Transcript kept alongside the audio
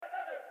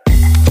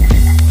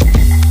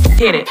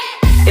Hit it.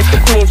 It's the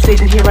queen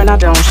sitting here and I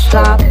don't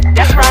stop.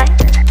 That's right.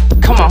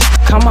 Come on,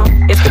 come on.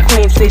 It's the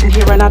queen sitting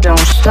here and I don't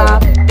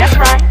stop. That's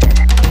right.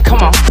 Come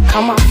on,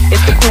 come on.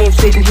 It's the queen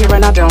sitting here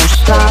and I don't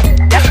stop.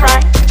 That's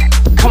right.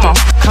 Come on,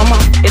 come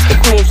on. It's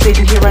the queen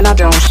sitting here and I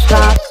don't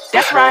stop.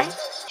 That's right.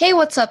 Hey,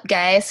 what's up,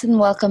 guys, and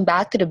welcome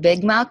back to the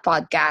Big Mouth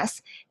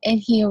Podcast. And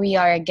here we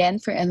are again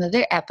for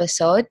another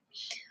episode.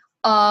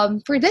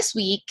 For this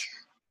week,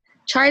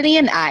 Charlie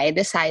and I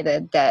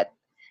decided that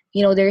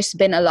there's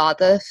been a lot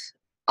of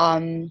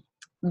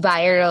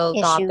viral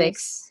Issues.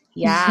 topics,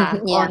 Yeah.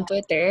 on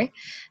Twitter.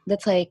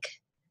 That's like,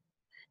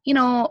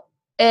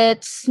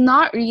 it's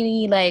not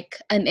really like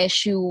an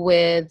issue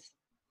with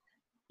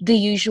the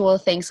usual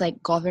things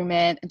like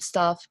government and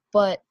stuff,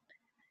 but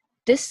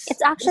It's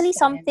actually this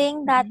time-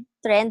 something that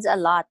trends a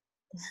lot.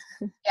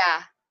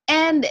 Yeah.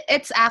 And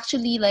it's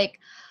actually like,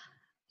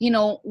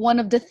 one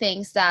of the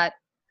things that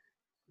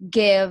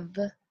give,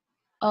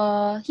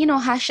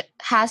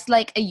 has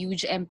like a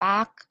huge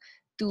impact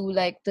to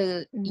like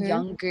the Mhm.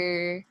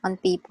 younger, On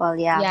people,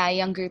 yeah.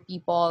 younger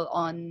people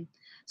on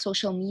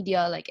social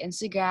media like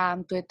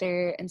Instagram,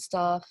 Twitter, and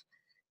stuff.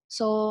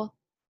 So,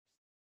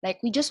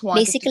 like, we just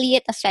wanted Basically,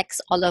 it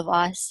affects all of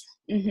us.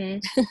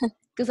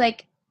 because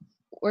like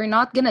we're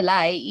not gonna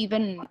lie,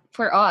 even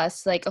for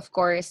us, like, of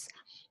course,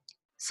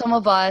 some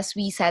of us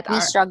we set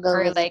We struggle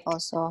our with like it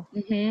also.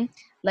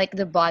 like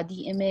the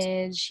body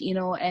image,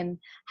 and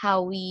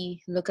how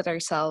we look at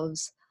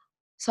ourselves.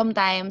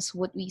 Sometimes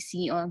what we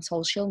see on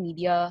social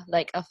media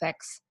like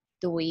affects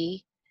the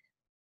way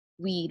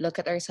we look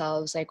at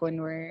ourselves, like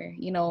when we're,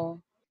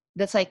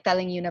 that's like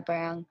telling you na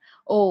parang,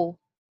 oh,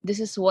 this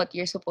is what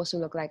you're supposed to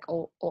look like.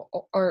 Oh,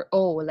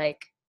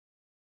 like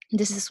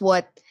this is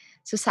what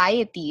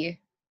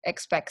society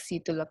expects you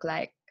to look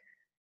like.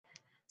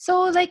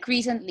 So like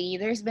recently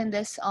there's been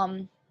this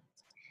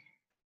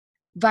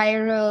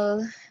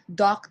viral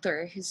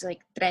doctor who's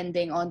like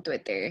trending on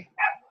Twitter.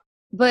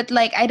 But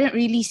like I didn't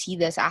really see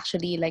this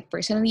actually. Like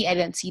personally, I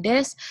didn't see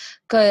this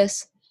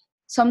because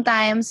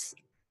sometimes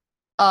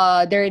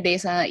there are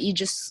days you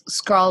just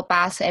scroll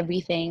past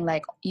everything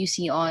like you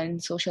see on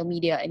social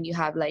media and you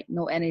have like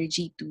no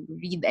energy to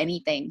read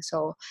anything.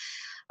 So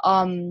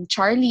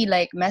Charlie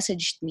like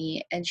messaged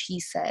me and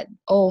she said,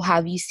 "Oh,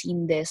 have you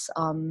seen this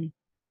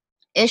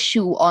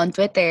issue on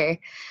Twitter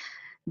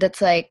that's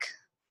like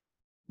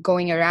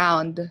going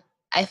around?"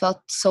 I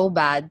felt so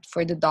bad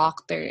for the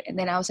doctor. And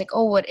then I was like,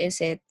 "Oh, what is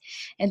it?"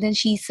 And then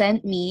she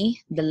sent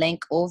me the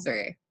link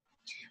over.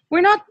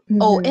 We're not,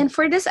 and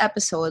for this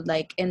episode,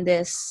 like in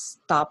this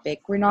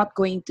topic, we're not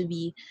going to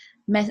be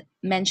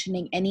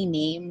mentioning any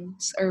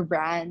names or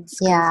brands.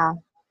 'Cause Yeah.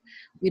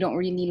 we don't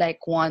really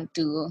like want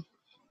to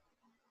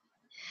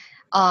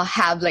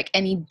have like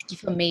any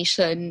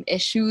defamation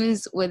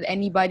issues with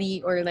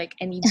anybody or like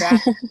any brand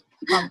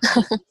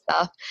companies and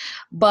stuff.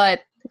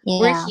 But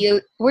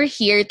Yeah. we're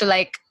here to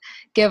like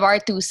give our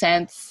 2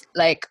 cents,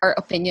 like our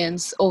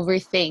opinions over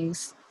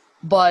things,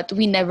 but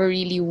we never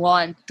really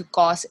want to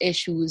cause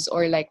issues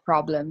or like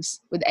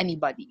problems with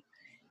anybody.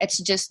 It's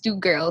just two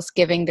girls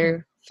giving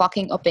their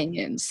fucking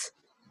opinions.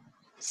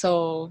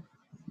 So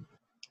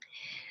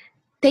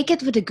take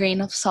it with a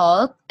grain of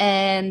salt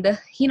and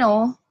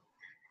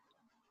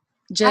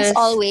just As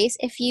always,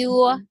 if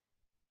you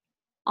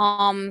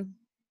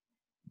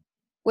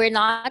we're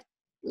not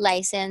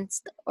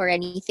licensed or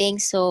anything,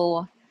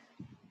 so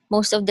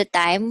most of the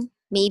time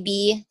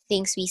maybe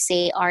things we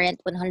say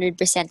aren't 100%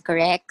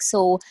 correct.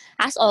 So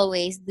as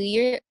always, do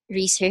your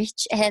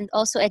research and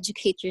also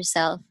educate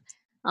yourself.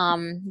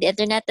 The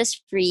internet is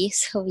free,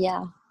 so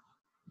yeah.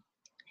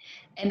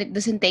 and it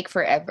doesn't take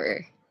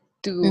forever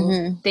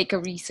to take a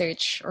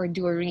research or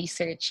do a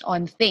research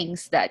on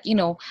things that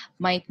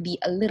might be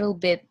a little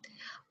bit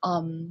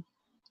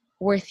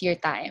worth your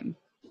time.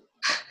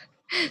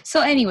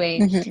 So anyway,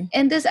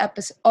 in this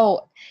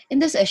episode, in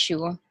this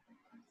issue,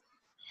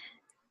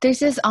 there's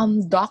this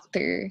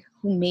doctor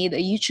who made a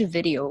YouTube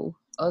video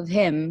of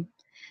him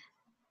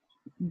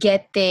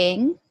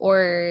getting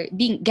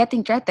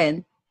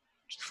threatened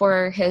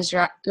for his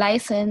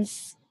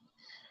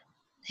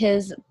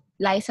his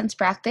license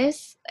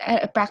practice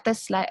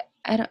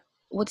I don't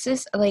what's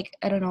this, like,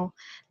 I don't know,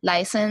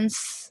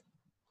 license,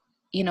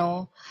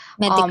 medical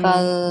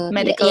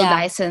Yeah.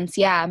 license,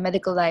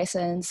 medical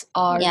license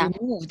Yeah.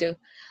 removed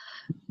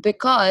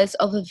because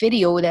of a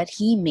video that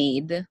he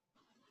made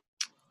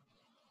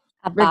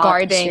About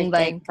regarding a certain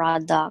like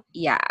product.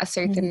 a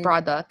certain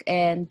product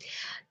and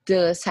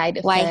the side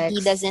effects, Why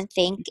he doesn't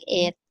think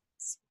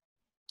it's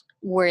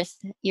worth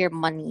your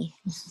money.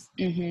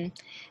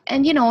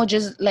 and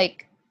just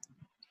like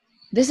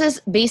this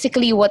is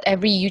basically what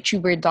every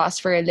YouTuber does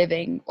for a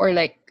living, or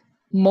like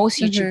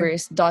most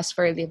YouTubers does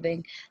for a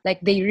living.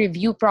 Like they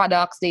review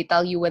products, they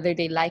tell you whether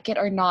they like it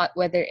or not,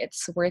 whether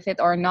it's worth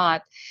it or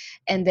not,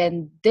 and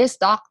then this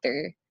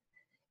doctor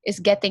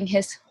is getting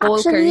his whole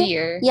Actually,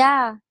 career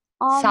yeah.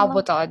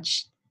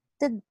 sabotaged.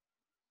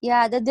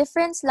 The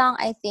difference lang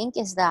I think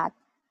is that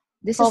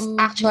This is from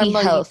actually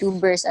normal health.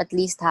 YouTubers at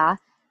least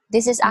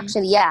This is Mhm.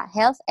 actually,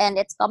 health, and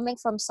it's coming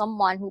from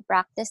someone who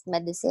practiced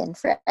medicine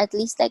for at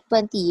least like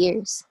 20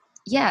 years.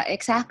 Yeah,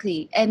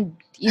 exactly. And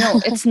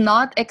it's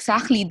not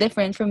exactly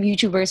different from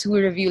YouTubers who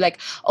review like,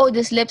 oh,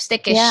 this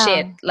lipstick is Yeah,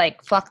 shit.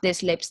 Like, fuck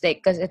this lipstick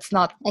because it's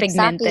not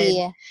pigmented.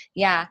 exactly.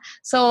 Yeah.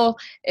 So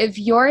if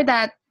you're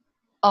that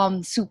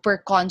super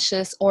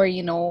conscious, or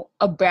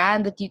a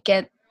brand that you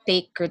can't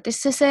take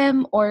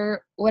criticism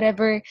or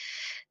whatever,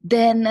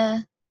 then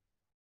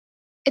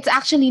it's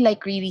actually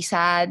like really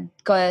sad,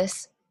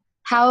 because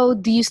how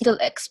do you still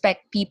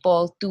expect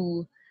people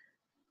to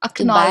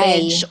To buy.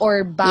 acknowledge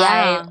or buy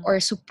Yeah, or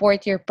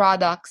support your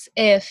products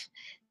if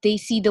they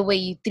see the way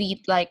you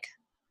treat like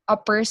a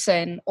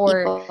person,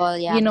 or people,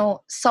 yeah.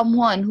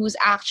 someone who's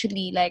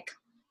actually like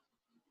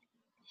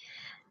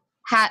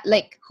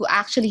who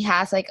actually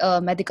has like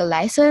a medical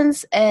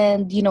license,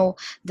 and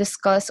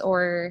discuss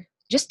or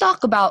just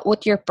talk about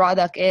what your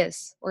product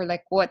is, or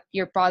like what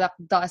your product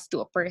does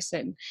to a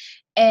person,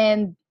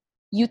 and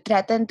you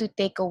threaten to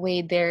take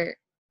away their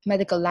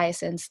medical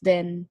license,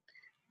 then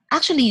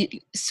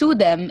actually sue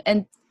them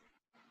and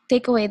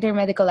take away their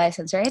medical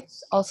license, right?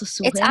 Also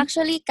sue It's him.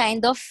 actually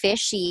kind of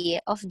fishy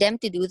of them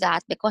to do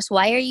that, because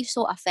why are you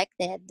so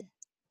affected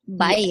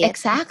by Yeah, it?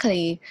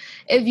 exactly.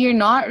 If you're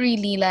not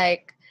really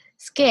like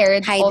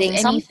scared of Hiding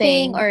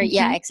something, anything, or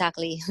yeah,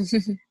 exactly.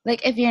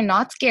 like if you're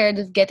not scared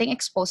of getting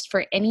exposed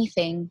for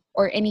anything,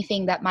 or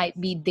anything that might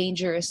be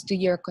dangerous to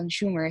your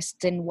consumers,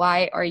 then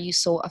why are you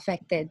so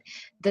affected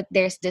that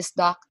there's this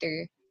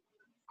doctor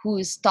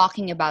who's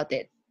talking about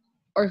it,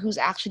 or who's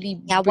actually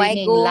Yeah,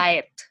 bringing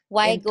light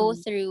why go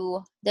into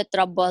through the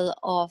trouble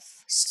of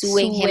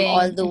suing him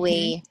all suing? the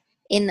way?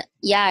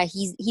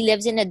 He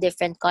lives in a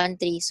different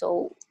country,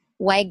 so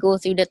why go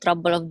through the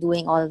trouble of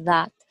doing all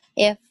that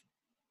if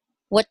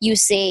what you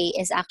say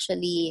is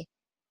actually,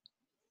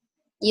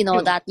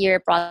 True. that your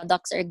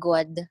products are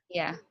good?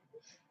 Yeah.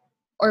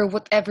 Or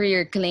whatever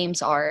your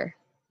claims are,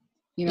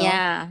 you know?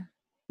 Yeah.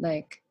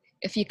 Like,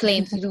 if you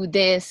claim to do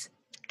this,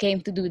 claim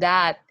to do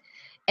that,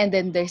 and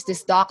then there's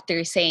this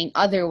doctor saying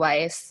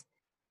otherwise,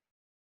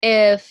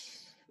 if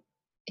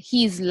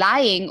he's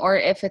lying or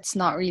if it's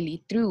not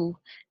really true,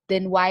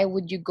 then why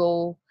would you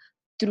go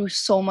through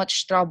so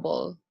much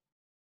trouble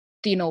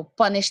to,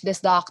 punish this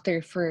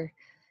doctor for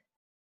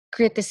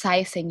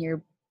criticizing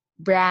your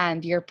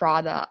brand, your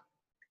product?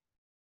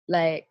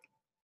 Like,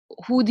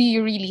 who do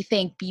you really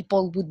think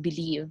people would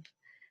believe?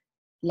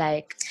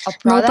 Like, a No,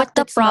 but product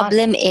the that's not.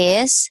 problem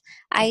is,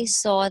 I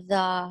saw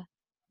the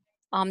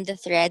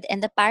thread,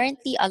 and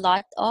apparently a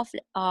lot of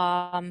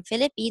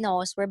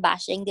Filipinos were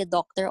bashing the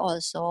doctor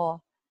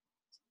also.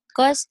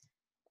 Because,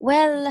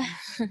 well,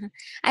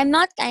 I'm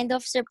not kind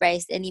of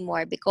surprised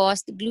anymore,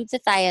 because the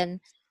glutathione,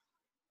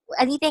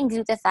 anything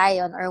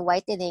glutathione or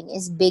whitening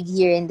is big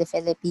here in the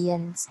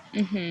Philippines.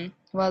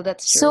 Well,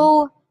 that's true.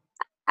 So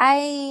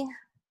I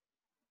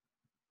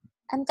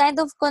I'm kind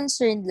of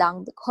concerned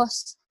lang,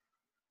 because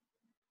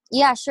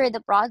yeah, sure,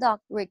 the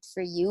product worked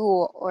for you,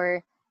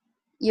 or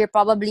you're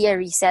probably a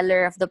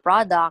reseller of the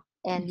product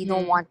and you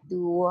don't Mm-hmm. want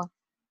to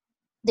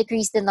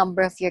decrease the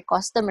number of your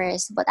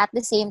customers, but at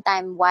the same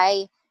time,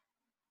 why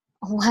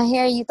why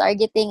are you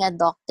targeting a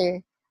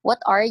doctor? What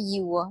are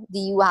you? Do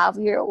you have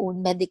your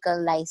own medical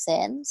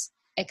license?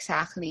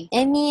 Exactly.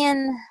 I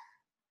mean,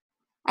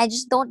 I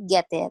just don't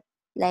get it.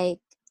 Like,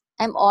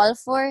 I'm all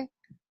for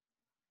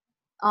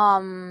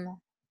um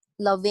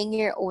loving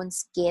your own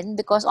skin,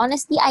 because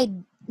honestly, I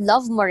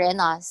love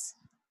morenas.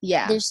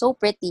 Yeah. They're so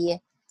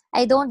pretty.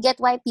 I don't get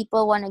why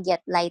people want to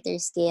get lighter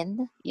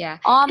skin. Yeah.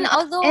 And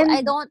Although and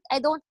I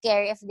don't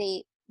care if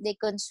they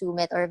consume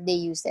it or if they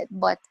use it,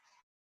 but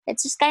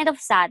it's just kind of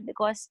sad,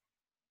 because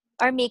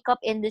our makeup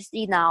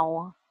industry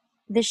now,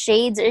 the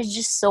shades are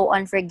just so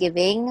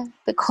unforgiving,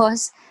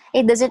 because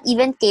it doesn't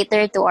even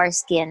cater to our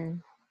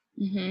skin.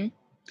 mm-hmm.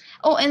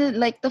 Oh, and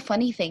like the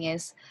funny thing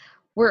is,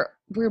 we're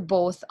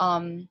both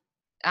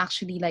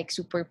actually like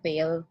super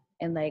pale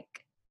and like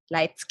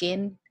light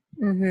skin.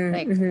 Mm-hmm,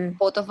 Like, mm-hmm.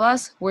 both of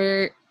us,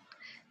 we're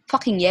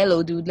fucking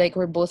yellow, dude. Like,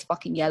 we're both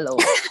fucking yellow.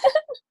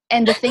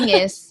 And the thing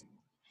is,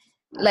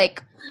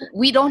 like,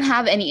 we don't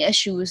have any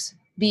issues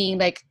being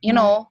like,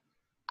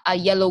 a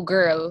yellow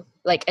girl,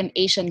 like an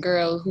Asian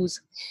girl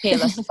who's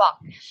pale as fuck,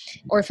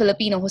 or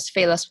Filipino who's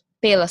pale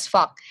as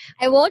fuck.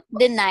 I won't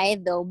deny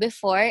though,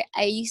 before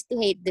I used to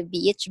hate the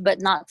beach, but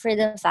not for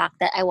the fact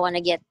that I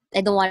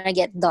don't want to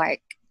get dark.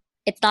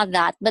 It's not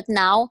that. But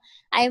now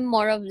I'm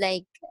more of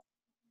like,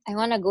 I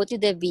want to go to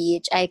the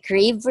beach. I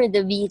crave for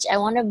the beach. I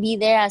want to be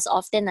there as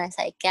often as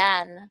I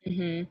can.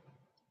 Mm-hmm.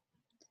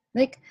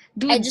 Like, I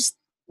dude, just,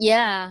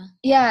 yeah,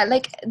 yeah.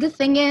 Like, the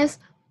thing is,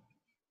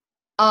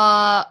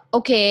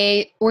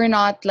 okay, we're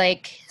not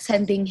like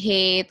sending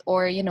hate,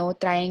 or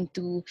trying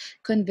to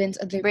convince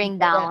other bring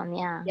people that, down,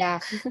 yeah. yeah,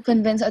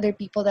 convince other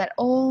people that,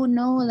 oh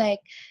no, like,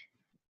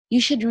 you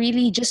should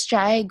really just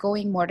try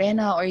going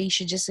morena, or you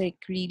should just like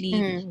really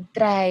Mm.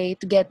 try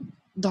to get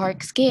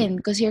dark skin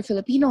because you're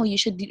Filipino. You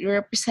should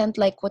represent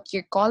like what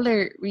your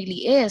color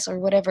really is, or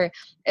whatever.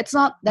 It's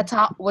not, that's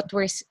not what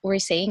we're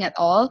saying at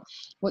all.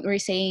 What we're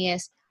saying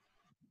is,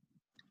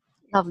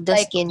 Love the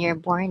Like, skin you're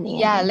born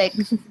yeah, in. like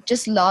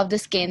just love the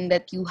skin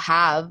that you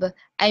have.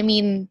 I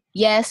mean,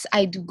 yes,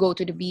 I do go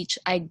to the beach.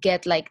 I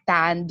get like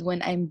tanned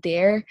when I'm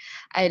there.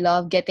 I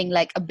love getting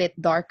like a bit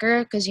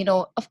darker because,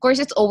 of course,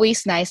 it's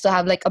always nice to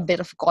have like a bit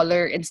of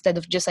color instead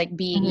of just like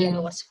being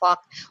yellow Mhm. as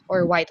fuck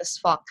or white as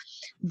fuck.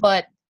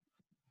 But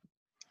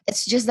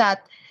it's just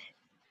that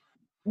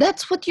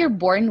that's what you're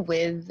born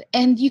with,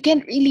 and you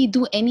can't really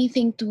do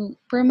anything to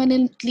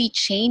permanently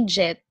change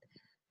it.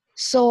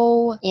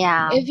 So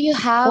Yeah. if you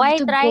have Why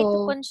to try to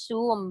go,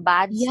 consume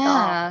bad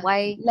stuff? yeah,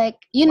 Why like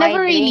you why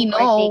never really drink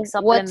or take know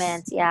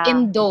what's supplements? Yeah.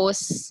 in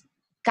those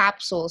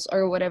capsules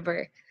or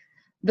whatever,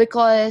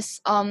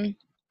 because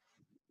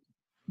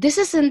this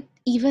isn't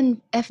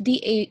even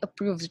FDA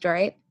approved,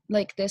 right?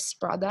 Like this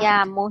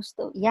Yeah, product.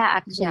 yeah,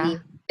 Yeah.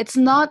 actually. It's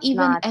not It's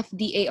even not.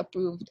 FDA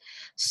approved.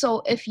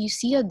 So if you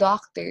see a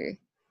doctor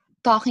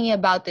talking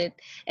about it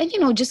and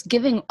just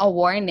giving a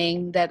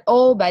warning that,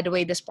 oh, by the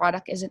way, this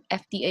product isn't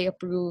FDA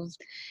approved,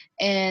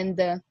 and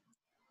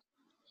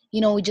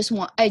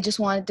I just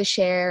wanted to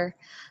share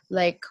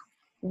like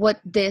what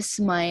this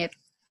might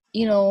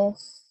you know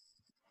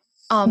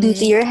Due to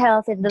um your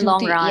health in the do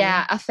long to,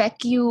 yeah, run.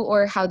 affect you,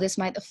 or how this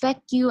might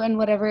affect you and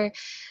whatever.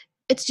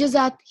 It's just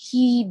that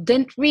he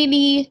didn't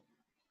really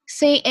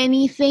say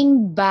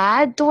anything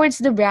bad towards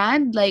the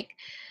brand. Like,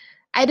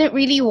 I didn't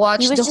really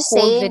He watch was the just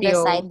whole saying the video.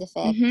 side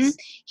hmm effects.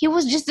 He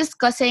was just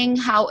discussing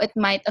how it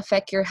might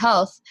affect your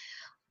health.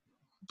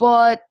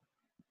 But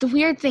the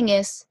weird thing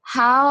is,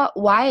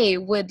 why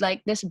would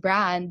like this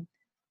brand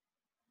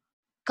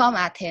come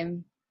at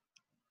him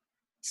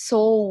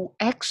so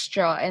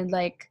extra, and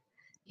like,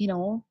 you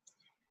know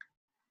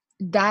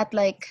that,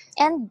 like,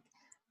 And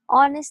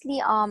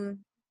honestly,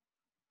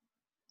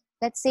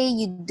 let's say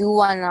you do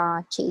wanna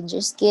change your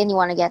skin, you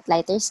wanna get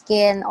lighter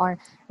skin or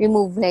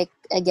remove like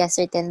I guess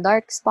certain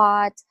dark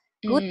spots,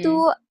 go mm,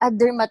 to a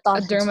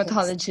a dermatologist.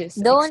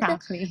 dermatologist, Don't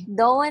exactly.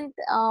 don't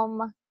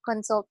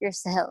consult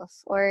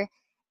yourself or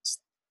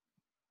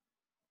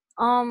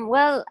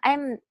well,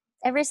 I'm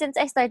ever since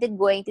I started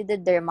going to the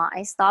derma,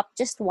 I stopped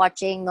just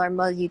watching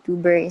normal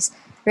YouTubers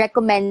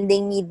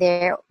recommending me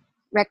their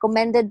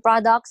recommended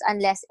products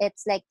unless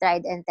it's like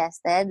tried and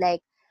tested.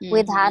 Like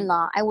with Mm-hmm.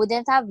 Hannah, I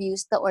wouldn't have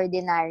used the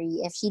ordinary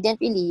if she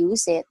didn't really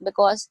use it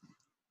because,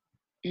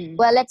 Mm.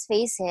 well, let's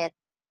face it,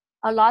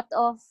 a lot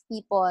of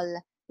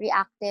people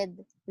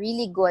reacted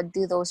really good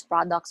to those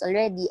products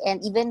already,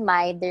 and even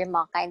my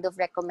derma kind of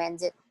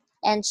recommends it,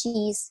 and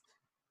she's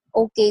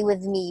okay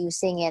with me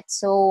using it.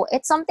 So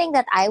it's something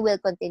that I will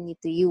continue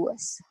to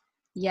use.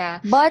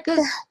 Yeah, But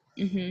because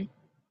mm-hmm.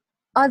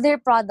 other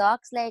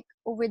products, like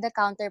over the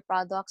counter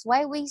products,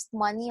 why waste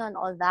money on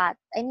all that?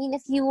 I mean,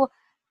 if you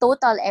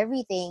total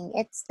everything,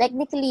 it's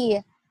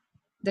technically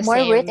The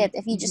more worth same. it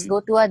if you just Mm-hmm.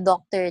 go to a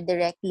doctor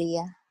directly.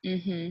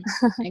 Mm-hmm.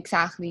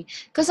 Exactly.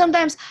 Because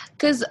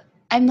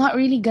I'm not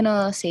really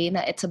gonna say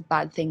that it's a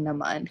bad thing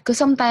naman. Because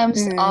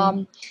sometimes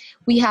Mm.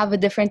 we have a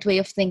different way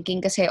of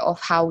thinking kasi of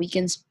how we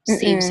can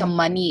save some Mm-mm.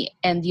 money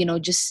and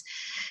just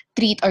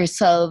treat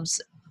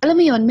ourselves. Alam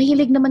mo yun,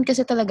 mahilig naman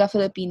kasi talaga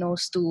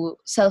Filipinos to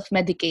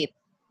self-medicate.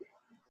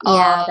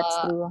 Yeah, that's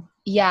Uh, true.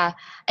 yeah.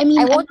 I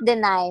I mean, won't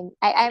deny.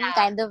 I'm yeah,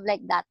 kind of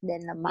like that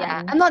din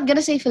yeah. naman. I'm not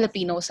gonna say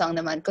Filipinos lang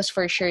naman, because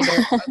for sure there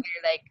are other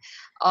like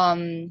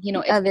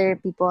if Other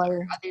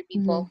people. other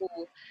Mm-hmm. people who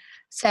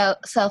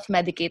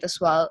self-medicate as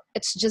well.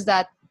 It's just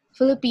that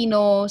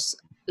Filipinos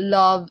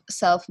love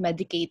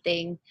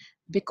self-medicating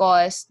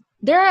because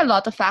there are a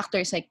lot of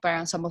factors. Like,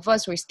 parang some of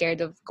us were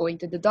scared of going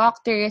to the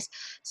doctors.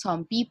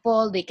 Some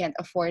people, they can't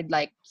afford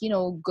like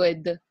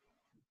good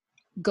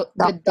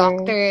Doctor.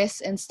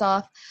 doctors and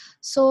stuff.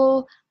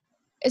 So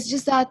it's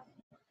just that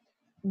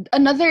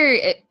another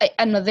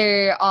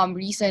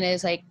reason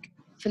is like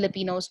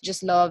Filipinos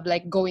just love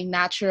like going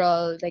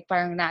natural, like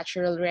parang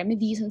natural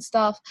remedies and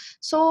stuff.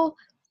 So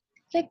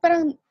like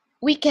parang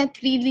we can't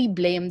really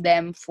blame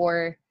them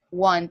for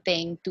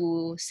wanting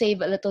to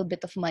save a little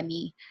bit of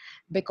money,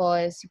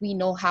 because we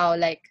know how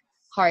like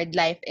hard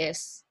life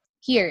is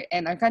here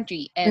in our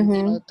country, and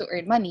Mm-hmm. to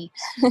earn money.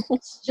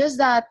 It's just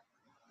that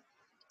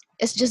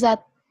it's just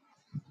that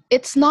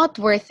it's not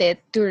worth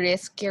it to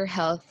risk your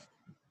health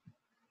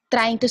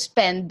trying to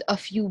spend a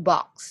few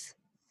bucks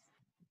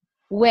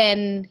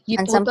when you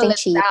And total something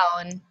it cheap.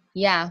 down.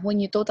 Yeah, when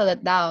you total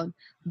it down,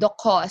 the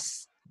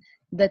cost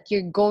that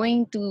you're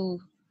going to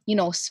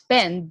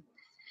spend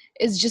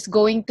is just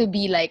going to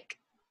be like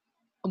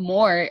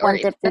more, or One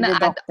it's trip to gonna the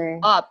add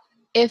doctor. up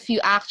if you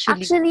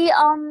actually Actually,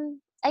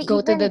 I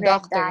go to the even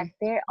read that doctor.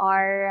 there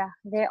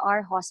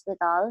are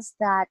hospitals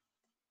that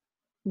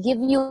give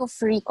you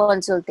free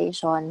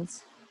consultations.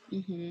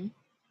 Mm-hmm.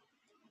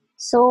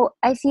 So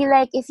I feel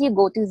like if you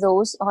go to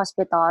those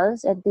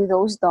hospitals and to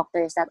those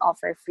doctors that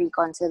offer free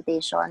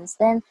consultations,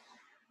 then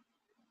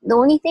the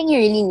only thing you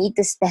really need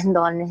to spend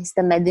on is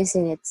the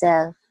medicine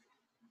itself.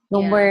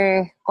 No Yeah,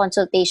 more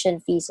consultation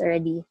fees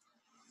already.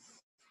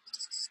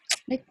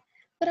 like,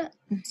 but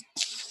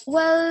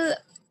well,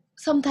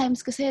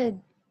 sometimes kasi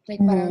Like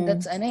parang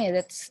that's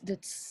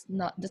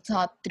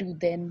not true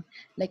then.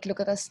 Like look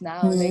at us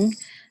now. Like Mhm.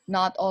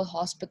 not all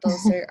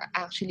hospitals are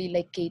actually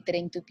like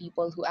catering to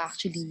people who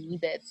actually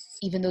need it.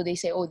 Even though they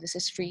say, oh, this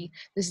is free,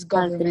 this is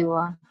All government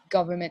true.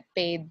 government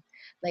paid.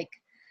 Like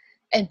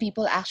and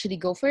people actually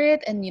go for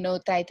it and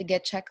try to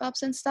get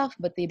checkups and stuff,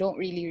 but they don't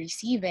really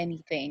receive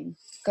anything.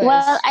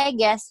 Well, Cause I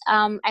guess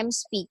I'm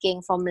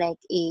speaking from like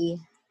a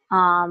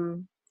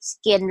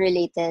skin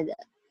related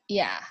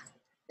yeah,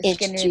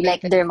 skin issue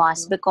like related dermas,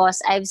 issue.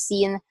 because I've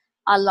seen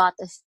a lot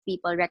of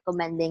people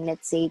recommending,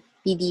 let's say,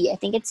 PD, I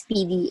think it's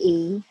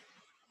PDA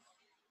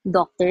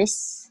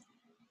doctors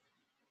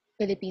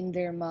Philippine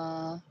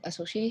Derma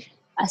Association.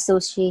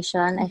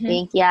 association, I Mm-hmm.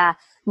 think. Yeah,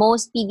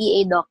 most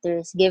PDA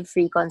doctors give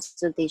free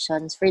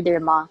consultations for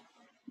derma.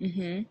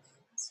 Mm-hmm.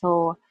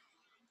 So,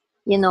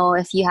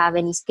 if you have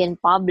any skin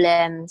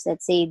problems,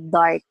 let's say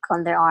dark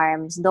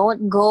underarms,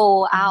 don't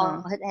go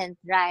out Uh-huh. and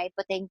try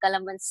putting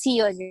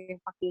calamansi on your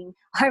fucking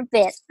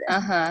armpit.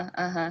 Uh-huh.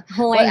 Uh-huh.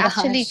 Oh Well, my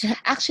actually, gosh.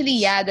 actually,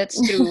 yeah, that's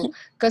true.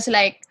 Because,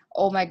 like,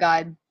 oh my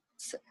God,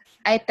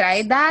 I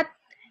tried that,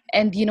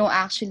 and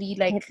actually, It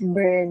like,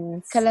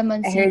 burns. I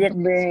calamansi heard it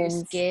burns your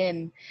burns.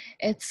 skin.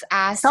 It's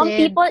Some acid,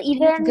 people and it's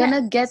even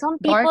gonna get some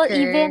people darker.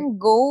 even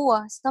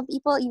go some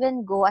people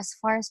even go as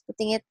far as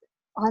putting it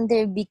on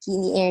their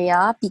bikini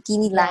area,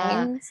 bikini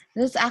Yeah, lines.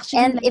 that's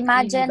actually And like really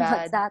imagine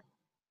what's bad. that?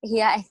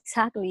 Yeah,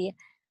 exactly.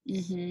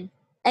 Mm-hmm.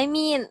 I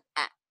mean,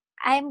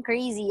 I'm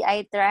crazy.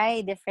 I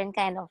try different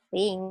kind of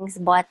things,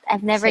 but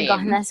I've never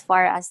gone Same. as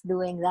far as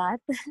doing that.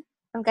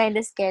 I'm kind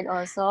of scared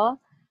also.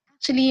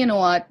 Actually, you know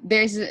what?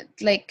 There's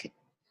like,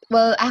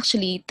 well,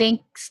 actually,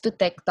 thanks to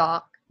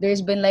TikTok,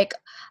 there's been like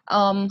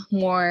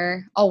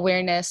more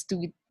awareness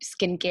to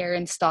skincare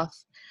and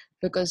stuff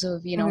because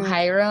of Hmm.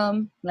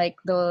 Hiram, like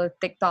the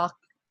TikTok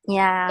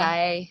Yeah.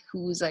 guy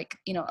who's like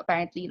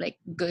apparently like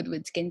good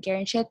with skincare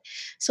and shit.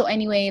 So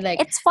anyway, like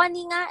It's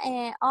funny nga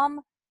eh.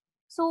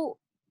 So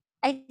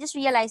I just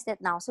realized it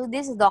now. So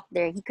this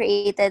doctor, he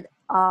created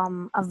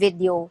a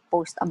video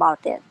post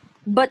about it.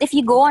 But if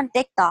you go on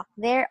TikTok,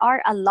 there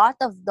are a lot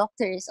of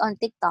doctors on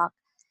TikTok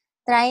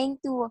trying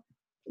to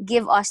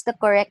give us the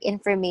correct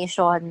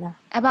information.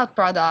 about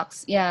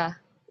products, yeah,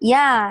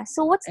 Yeah.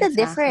 So what's the exactly.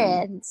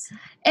 difference?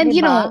 And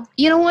Diba?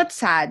 you know what's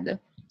sad?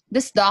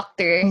 This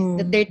doctor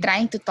that Mm. they're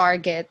trying to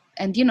target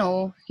and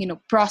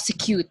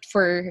prosecute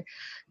for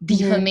Mm-hmm.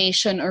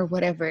 defamation or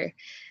whatever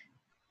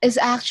is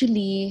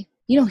actually,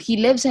 he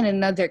lives in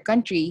another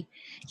country.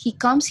 He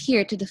comes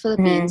here to the Mm.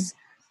 Philippines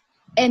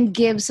and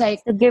gives like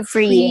So give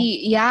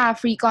free.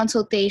 free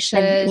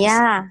consultations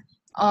Yeah.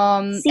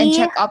 and See,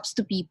 checkups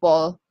to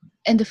people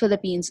in the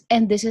Philippines,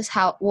 and this is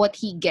how what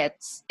he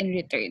gets in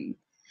return.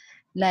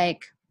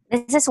 Like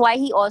this is why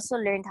he also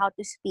learned how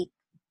to speak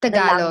the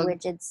Tagalog.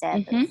 language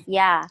itself. Mm-hmm.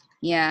 Yeah.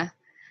 Yeah.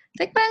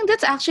 Like parang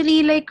that's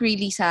actually like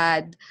really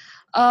sad.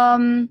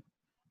 Um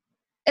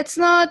it's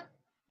not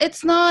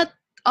it's not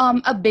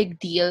a big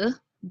deal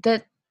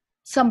that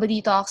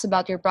somebody talks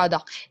about your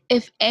product.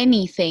 If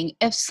anything,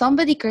 if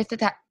somebody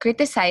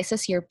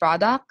criticizes your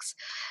products,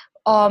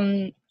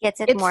 Gets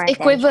it it's more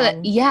equivalent,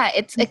 attention. yeah,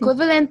 it's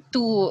equivalent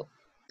to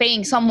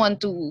paying someone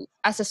to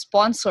as a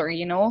sponsor,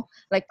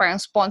 like parang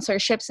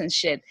sponsorships and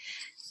shit.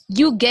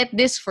 You get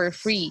this for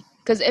free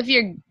because if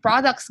your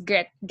products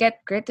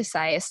get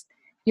criticized,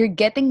 you're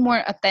getting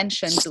more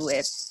attention to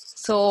it.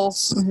 So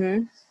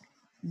Mm-hmm.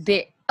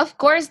 of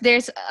course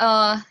there's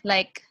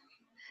like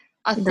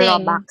a thing,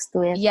 Drawbacks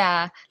to it.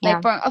 yeah,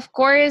 like Yeah. of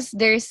course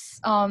there's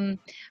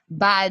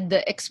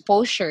bad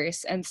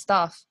exposures and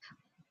stuff,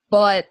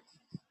 but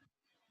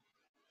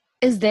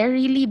is there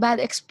really bad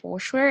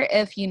exposure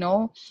if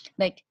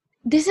like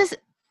this is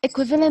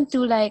equivalent to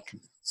like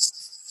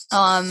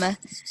um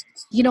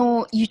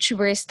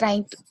YouTubers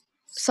trying to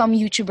some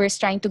YouTubers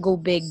trying to go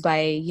big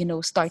by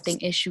starting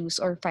issues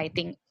or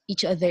fighting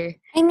each other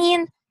I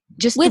mean,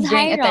 just to with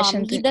bring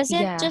attention Hiram, to,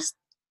 yeah,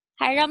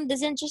 Hiram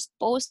doesn't just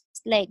post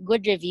like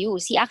good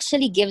reviews. He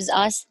actually gives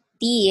us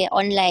tea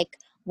on like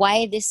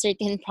why this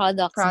certain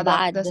product's product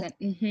bad. doesn't,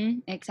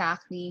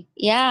 exactly.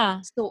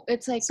 Yeah. So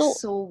it's like So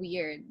so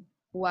weird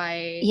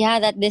why, yeah,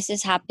 that this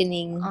is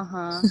happening.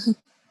 uh-huh,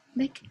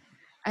 like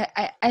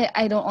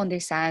I don't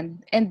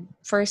understand. And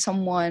for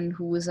someone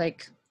who was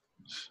like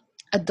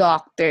a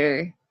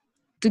doctor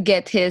to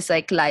get his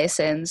like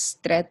license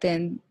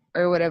threatened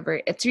or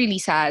whatever, it's really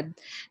sad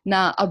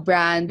na a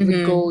brand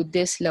would Mm-hmm. go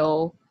this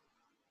low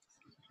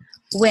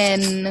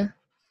when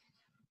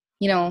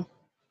you know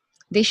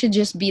they should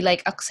just be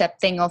like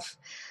accepting of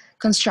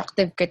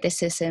constructive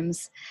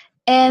criticisms,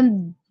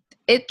 and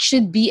it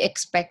should be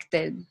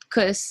expected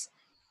because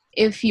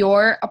if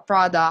you're a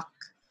product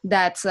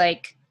that's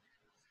like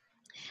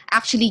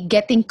actually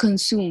getting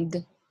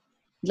consumed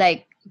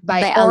like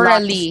by By a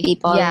lot of orally,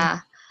 people. yeah,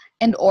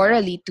 and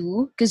orally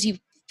too, because you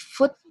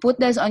put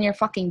this on your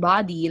fucking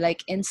body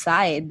like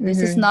inside.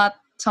 This is Mm-hmm. not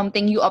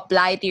something you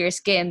apply to your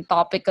skin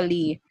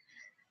topically,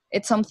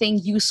 it's something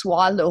you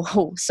swallow.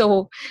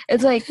 So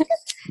it's like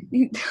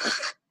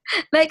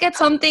like it's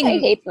I something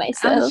hate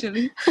myself.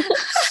 actually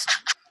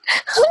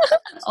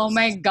Oh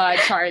my God,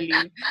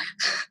 Charlie.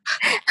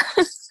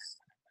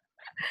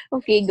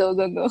 Okay, go.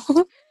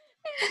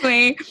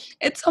 Anyway,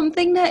 it's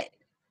something that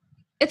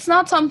it's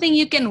not something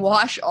you can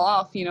wash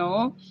off, you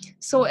know?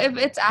 So if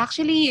it's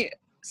actually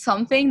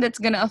something that's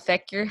gonna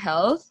affect your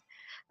health,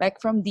 like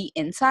from the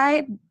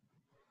inside,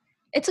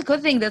 it's a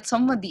good thing that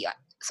somebody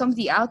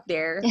out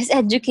there Is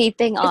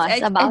educating is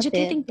us about it.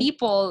 educating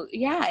people.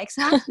 Yeah,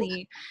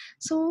 exactly.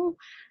 So,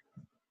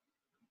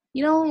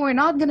 we're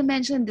not gonna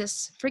mention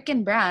this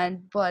freaking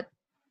brand, but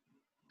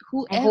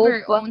I hope,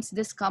 whoever owns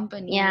this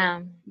company,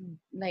 yeah,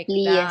 like,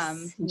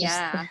 damn, please,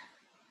 just yeah,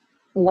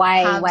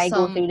 why have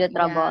go some, through the yeah,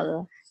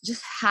 trouble?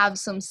 just have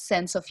some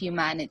sense of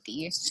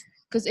humanity.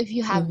 Because if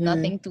you have Mm-hmm.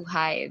 nothing to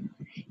hide,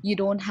 you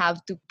don't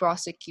have to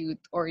prosecute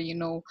or,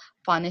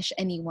 punish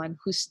anyone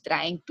who's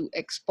trying to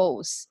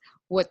expose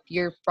what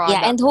your Yeah,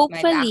 and product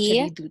might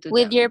actually hopefully do to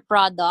with them. your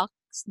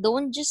products,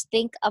 don't just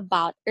think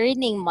about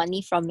earning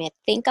money from it.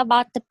 Think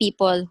about the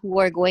people who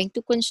are going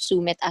to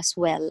consume it as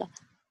well.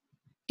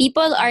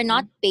 People are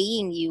not Mhm.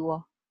 paying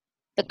you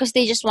because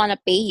they just want to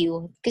pay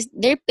you. Because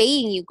they're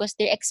paying you because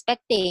they're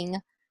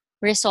expecting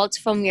results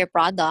from your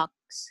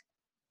products.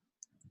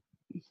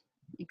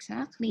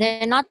 Exactly.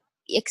 They're not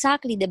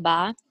exactly,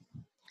 diba? And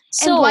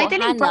So,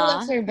 whitening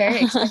products Hannah, are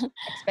very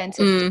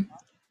expensive too. mm,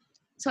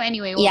 So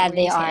anyway, what yeah, were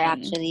they you are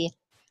saying? actually.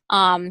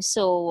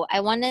 So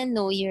I want to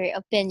know your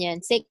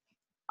opinions. Like,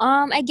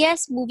 I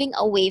guess moving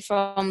away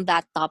from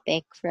that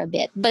topic for a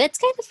bit, but it's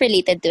kind of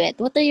related to it.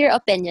 What are your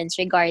opinions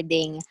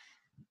regarding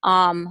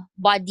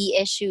body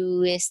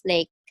issues,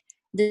 like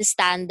the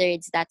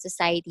standards that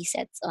society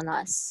sets on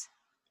us?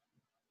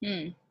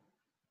 Hmm.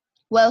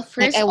 Well,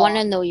 Like, first I want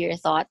off, to know your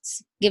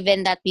thoughts,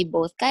 given that we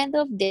both kind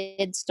of did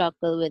struggle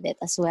with it as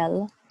well.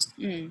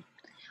 mm,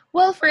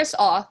 well, first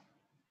off,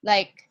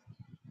 like,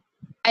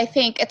 I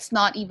think it's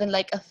not even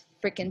like a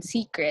freaking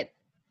secret.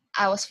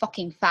 I was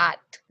fucking fat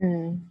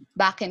Mm.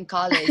 back in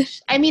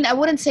college. I mean, I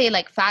wouldn't say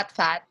like fat,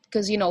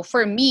 because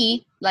for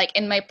me, like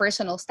for my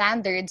personal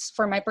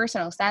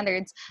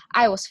standards,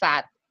 I was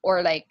fat,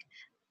 or like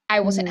I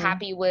wasn't Mm-hmm.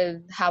 happy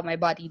with how my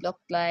body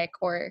looked like,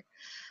 or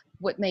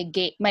what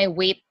my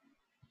weight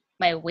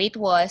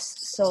was.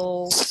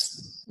 So,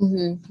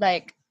 Mm-hmm.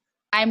 like,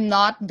 I'm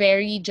not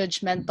very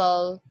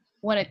judgmental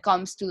when it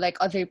comes to like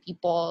other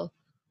people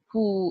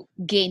who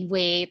gain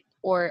weight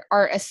or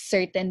are a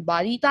certain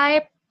body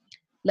type.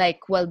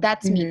 Like, well,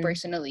 that's me Mm-hmm.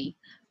 personally.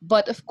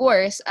 But of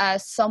course,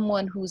 as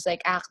someone who's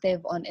like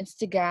active on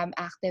Instagram,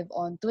 active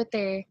on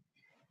Twitter,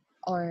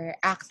 or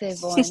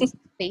active on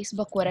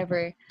Facebook,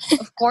 whatever,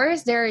 of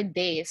course, there are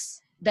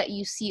days that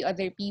you see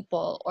other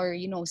people, or,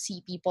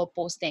 see people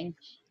posting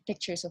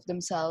pictures of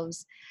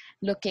themselves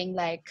looking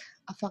like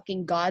a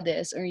fucking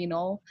goddess, or,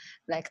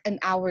 like an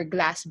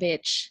hourglass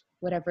bitch,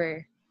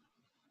 whatever.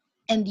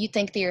 And you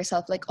think to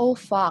yourself like, oh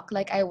fuck,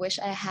 like I wish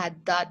I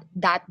had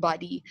that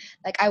body,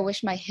 like I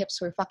wish my hips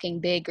were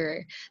fucking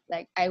bigger,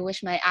 like I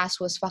wish my ass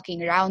was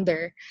fucking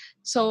rounder.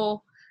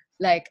 So,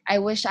 like, I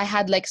wish I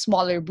had like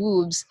smaller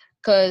boobs,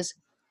 because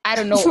I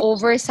don't know,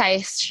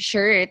 oversized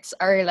shirts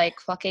are like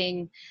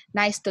fucking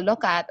nice to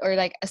look at, or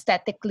like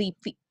aesthetically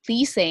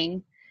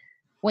pleasing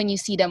when you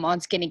see them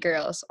on skinny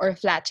girls or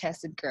flat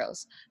chested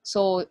girls.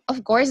 So,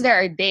 of course, there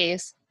are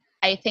days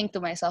I think to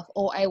myself,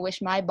 oh, I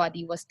wish my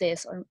body was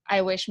this, or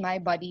I wish my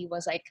body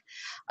was like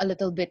a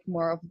little bit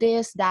more of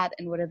this, that,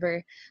 and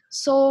whatever.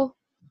 So,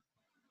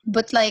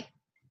 but like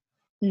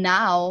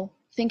now,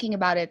 thinking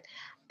about it,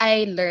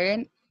 I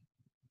learned.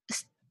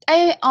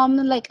 I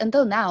like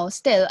until now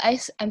still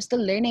I'm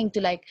still learning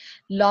to like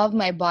love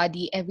my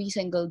body every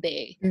single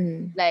day,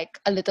 Mm-hmm. like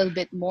a little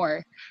bit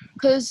more,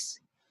 because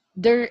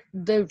the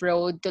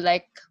road to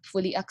like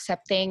fully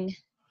accepting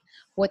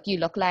what you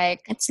look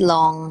like, It's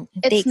long.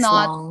 It it's takes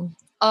not long.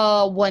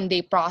 a 1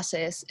 day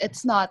process,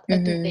 it's not a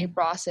 2 day Mm-hmm.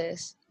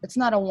 process, it's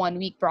not a 1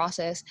 week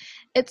process.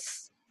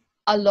 It's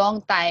a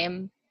long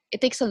time.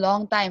 It takes a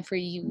long time for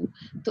you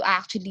to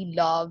actually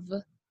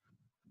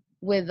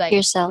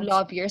Yourself.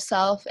 love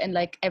yourself and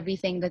like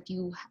everything that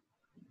you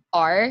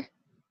are,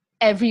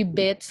 every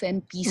bits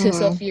and pieces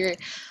Mm-hmm. of your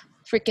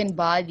freaking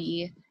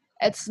body.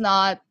 It's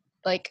not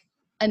like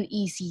an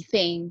easy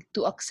thing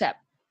to accept.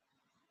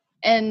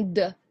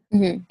 And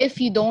Mm-hmm.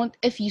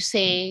 if you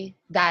say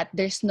that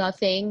there's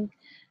nothing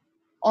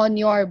on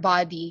your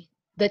body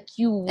that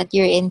That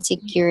you're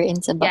insecure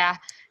about. yeah,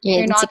 You're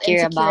you're not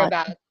insecure insecure about.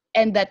 about,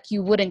 and that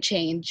you wouldn't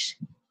change,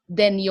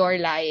 then you're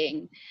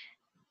lying.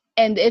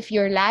 And if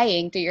you're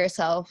lying to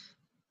yourself,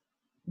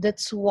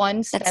 that's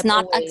one That's step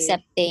not away.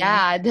 accepting.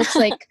 Yeah, that's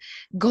like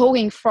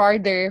going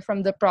farther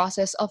from the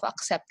process of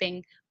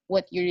accepting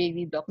what you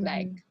really look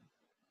like. Mm-hmm.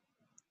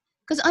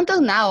 Because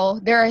until now,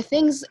 there are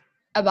things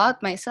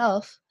about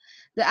myself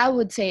that I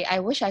would say I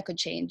wish I could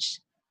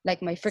change.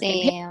 Like my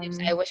freaking hip dips.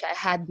 I Same. wish I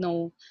had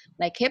no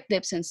like hip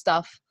dips and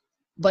stuff.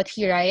 But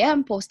here I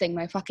am posting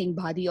my fucking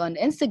body on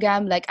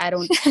Instagram like I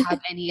don't have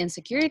any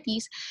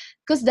insecurities.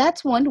 Because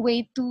that's one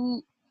way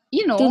to,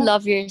 To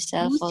love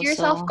yourself boost your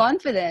self also.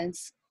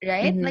 confidence,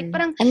 right? Like Mm-hmm.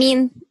 parang I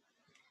mean,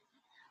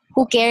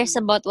 who cares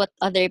about what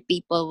other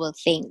people will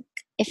think?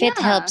 If it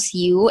Yeah. helps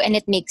you and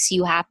it makes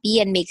you happy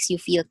and makes you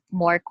feel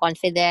more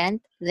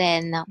confident,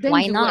 then Then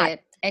why do not?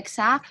 it.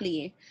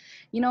 Exactly.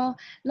 You know,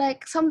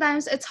 like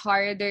sometimes it's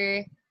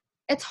harder.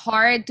 It's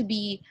hard to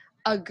be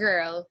a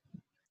girl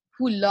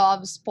who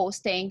loves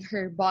posting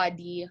her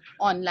body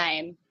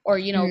online or,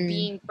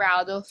 being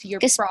proud of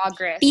your Because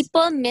progress.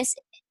 people mis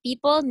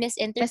people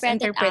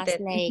misinterpret it Misinterpret as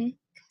it. like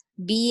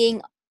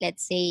being,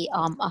 let's say,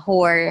 a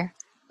whore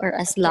or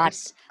a Of slut,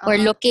 course. or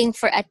Uh-huh. looking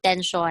for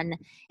attention.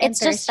 And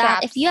It's just thirst that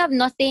if you traps. have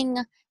nothing,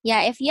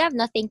 yeah, if you have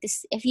nothing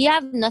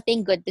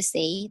good to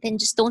say, then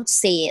just don't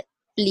say it,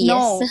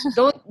 please.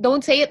 No,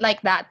 don't say it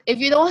like that. If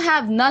you don't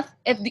have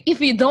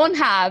if you don't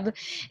have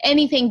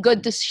anything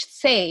good to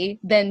say,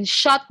 then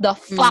shut the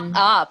fuck Mm.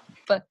 up.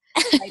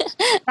 Like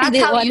I that's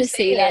didn't how want you to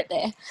say say that.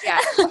 it. Yeah,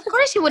 of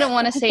course you wouldn't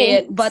want to say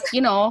it, Thanks. but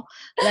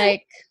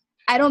like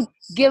I don't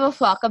give a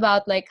fuck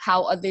about like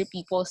how other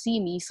people see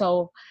me,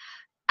 so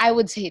I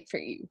would say it for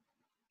you.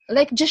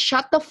 Like just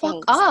shut the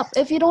fuck Thanks. up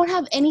if you don't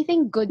have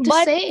anything good to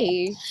But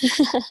say.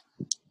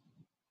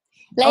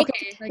 like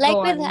Okay, like like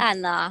go with on.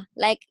 Hannah,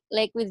 like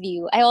with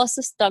you, I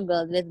also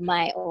struggled with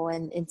my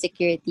own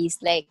insecurities.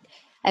 Like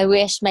I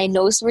wish my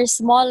nose were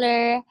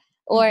smaller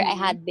or I Mm-hmm.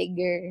 had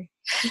bigger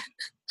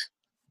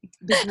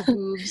Bigger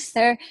boobs.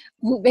 or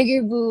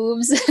bigger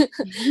boobs.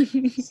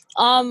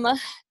 um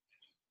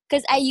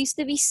because I used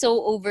to be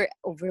so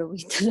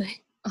overweight.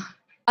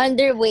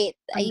 Underweight.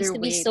 I used to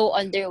be Underweight. so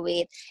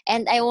underweight,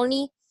 and I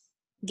only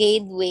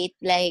gained weight,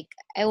 like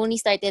I only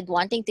started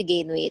wanting to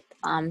gain weight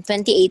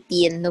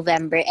 2018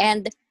 November.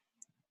 And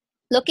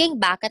looking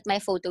back at my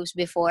photos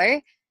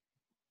before,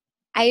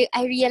 I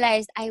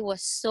realized I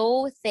was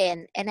so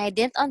thin, and I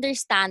didn't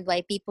understand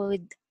why people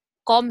would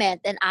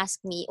comment and ask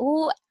me,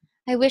 "Oh,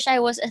 I wish I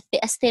was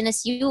as thin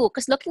as you."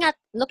 Because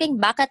looking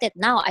back at it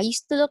now, I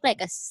used to look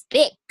like a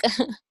stick.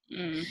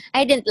 Mm.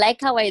 I didn't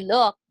like how I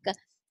look.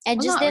 I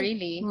Well, just not didn't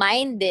really.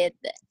 mind it.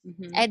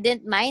 Mm-hmm. I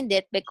didn't mind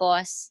it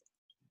because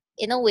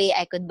in a way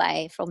I could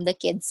buy from the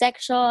kids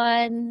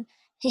section.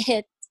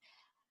 It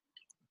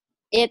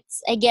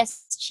it's, I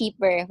guess,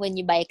 cheaper when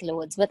you buy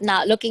clothes. But now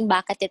looking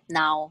back at it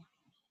now,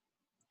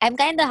 I'm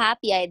kind of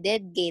happy I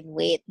did gain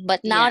weight.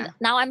 But Yeah.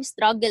 now I'm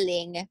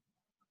struggling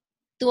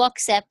to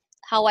accept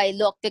how I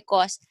look,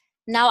 because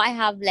now I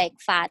have like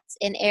fats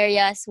in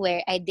areas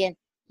where I didn't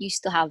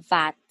used to have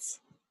fats.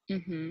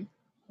 Mm-hmm.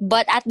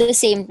 But at the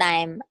same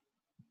time,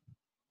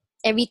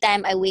 every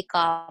time I wake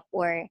up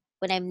or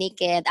when I'm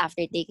naked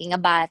after taking a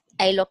bath,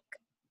 I look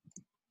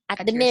at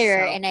the At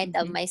mirror yourself. and I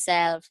tell Mm-hmm.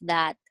 myself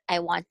that I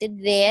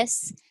wanted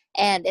this,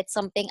 and it's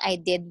something I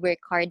did work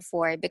hard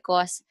for.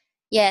 Because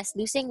yes,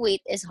 losing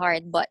weight is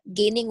hard, but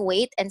gaining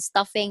weight and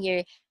stuffing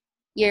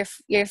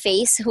your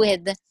face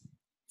with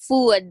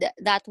food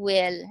that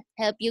will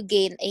help you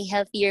gain a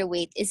healthier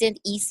weight isn't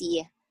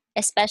easy,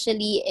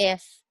 especially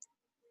if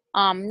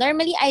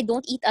normally I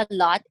don't eat a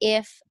lot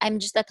if I'm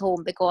just at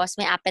home because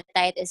my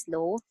appetite is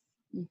low.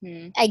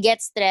 Mm-hmm. I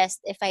get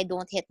stressed if I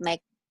don't hit my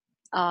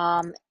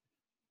um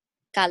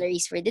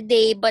calories for the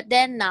day. But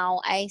then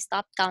now I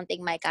stopped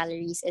counting my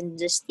calories and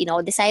just,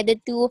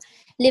 decided to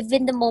live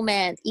in the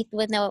moment, eat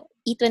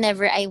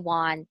whenever I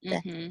want.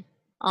 Mm-hmm.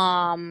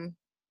 Um,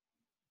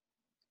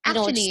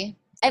 just Actually,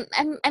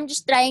 I'm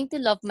just trying to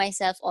love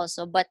myself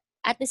also, but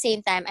at the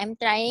same time I'm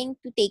trying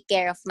to take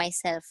care of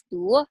myself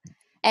too,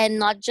 and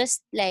not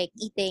just like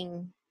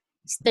eating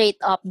straight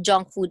up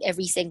junk food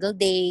every single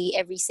day,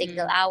 every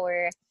single mm,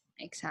 hour.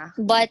 exactly.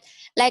 But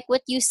like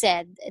what you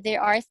said,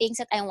 there are things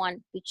that I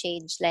want to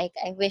change. Like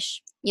I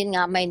wish, yun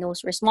nga, my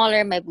nose were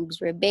smaller, my boobs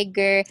were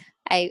bigger.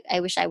 I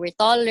wish I were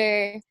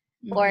taller.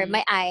 Or Mm-hmm.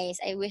 my eyes,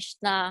 I wish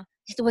na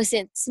it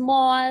wasn't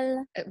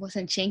small. It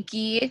wasn't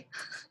chinky.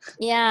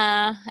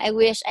 Yeah, I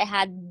wish I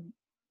had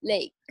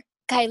like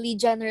Kylie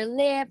Jenner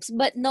lips.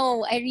 But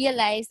no, I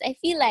realized I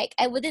feel like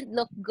I wouldn't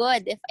look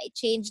good if I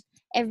changed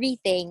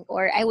everything,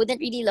 or I wouldn't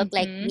really look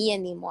like Mm-hmm. me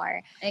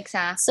anymore.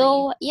 Exactly.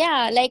 So,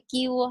 yeah, like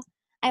you,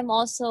 I'm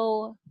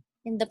also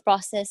in the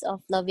process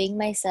of loving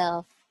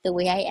myself the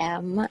way I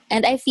am.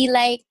 And I feel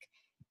like,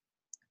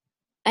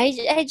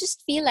 I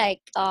just feel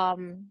like,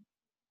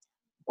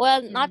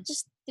 well, Mm. not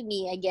just to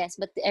me, I guess,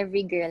 but to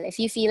every girl. If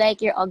you feel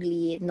like you're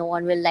ugly, no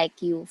one will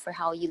like you for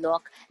how you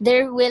look.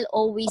 There will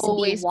always be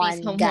Always be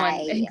one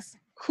someone guy.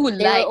 who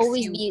There will likes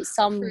always you be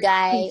some for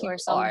who guy you or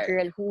some are.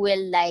 girl who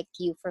will like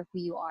you for who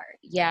you are.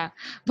 Yeah.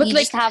 But You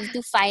just like, have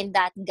to find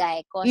that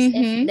guy. Because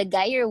if mm-hmm, the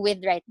guy you're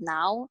with right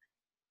now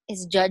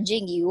is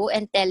judging you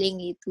and telling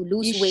you to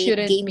lose you weight,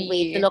 shouldn't gain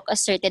weight, to be, look a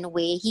certain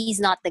way, he's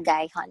not the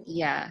guy, honey.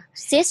 yeah.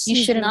 Sis, You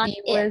he's shouldn't not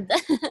be it. with,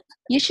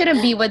 you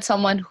shouldn't be with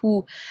someone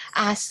who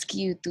asks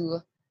you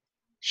to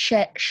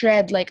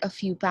shred like a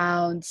few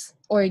pounds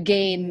or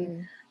gain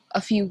Mhm.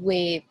 a few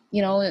weight,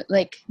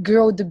 like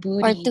grow the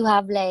Or booty to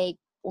have like,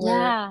 or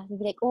yeah, you'd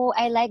be like, oh,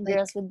 I like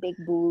girls like, with big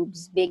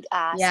boobs, big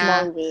ass, yeah,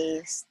 small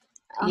waist.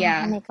 Oh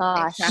yeah, my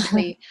gosh.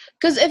 exactly.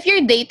 Because if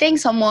you're dating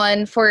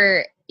someone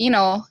for,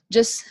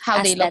 just how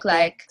they look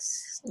like,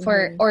 Aesthetics.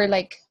 for, Mm-hmm. or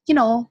like,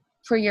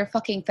 for your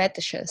fucking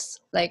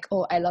fetishes. Like,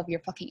 oh, I love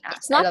your fucking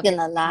ass. It's I not love your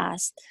gonna fucking...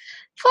 last.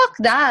 Fuck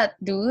that,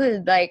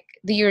 dude. Like,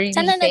 do you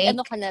really Sana think?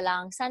 nag-ano ka na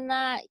lang.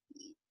 Sana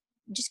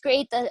just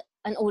create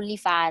an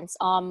OnlyFans.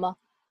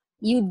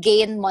 You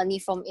gain money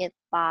from it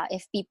pa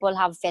if people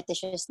have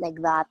fetishes like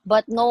that.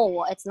 But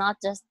no, it's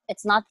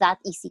not that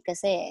easy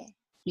kasi.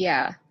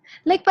 Yeah.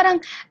 Like,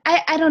 parang,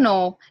 I don't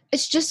know.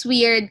 It's just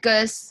weird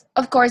because,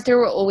 of course, there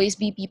will always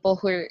be people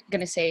who are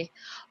gonna say,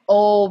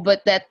 oh,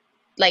 but that,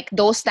 like,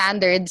 those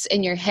standards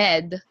in your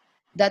head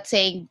that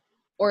saying,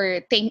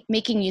 or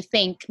making you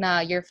think na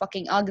you're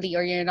fucking ugly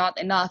or you're not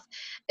enough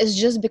is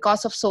just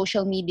because of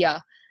social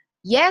media.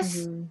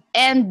 Yes Mm-hmm.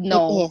 and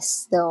It no.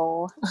 is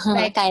though.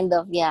 Like, Kind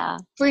of, yeah.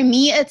 for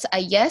me, it's a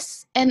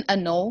yes and a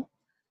no.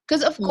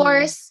 Because, of Mm.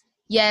 course,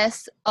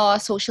 yes,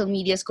 social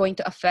media is going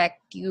to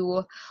affect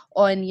you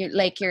on your,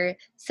 like, your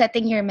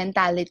setting your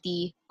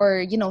mentality or,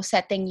 you know,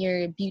 setting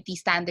your beauty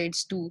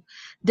standards to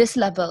this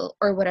level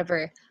or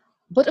whatever.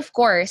 But, of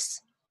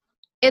course,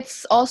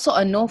 it's also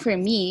a no for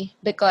me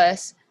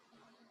because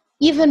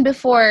even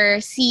before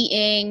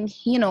seeing,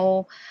 you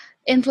know,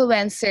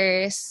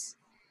 influencers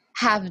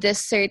have this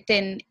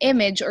certain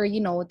image or, you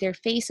know, their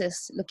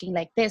faces looking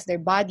like this, their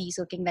bodies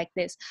looking like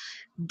this,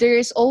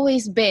 there's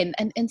always been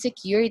an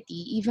insecurity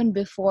even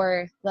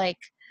before, like,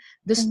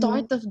 the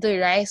start Mm-hmm. of the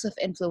rise of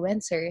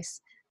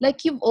influencers.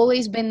 Like, you've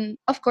always been,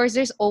 of course,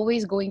 there's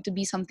always going to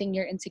be something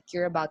you're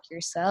insecure about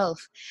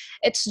yourself.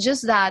 It's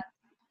just that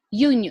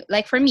you knew,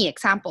 like, for me,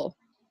 example,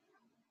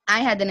 I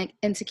had an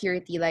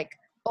insecurity, like,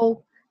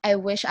 oh, I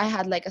wish I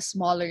had like a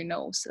smaller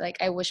nose. Like,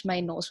 I wish my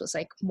nose was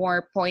like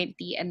more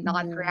pointy and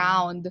not Mm-hmm.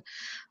 round.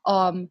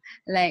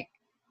 Like,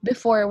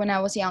 before, when I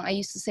was young, I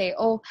used to say,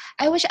 oh,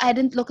 I wish I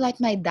didn't look like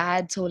my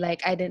dad, so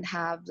like I didn't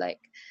have like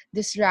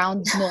this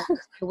round nose.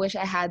 I wish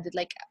I had it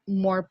like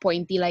more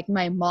pointy like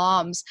my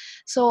mom's.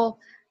 So,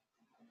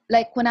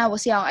 like, when I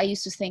was young, I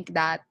used to think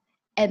that.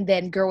 And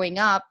then growing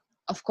up,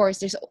 of course,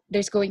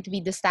 there's going to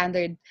be the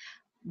standard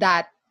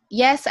that,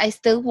 yes, I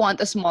still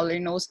want a smaller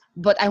nose,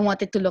 but I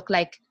want it to look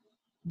like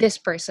this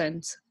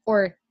person's,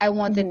 or I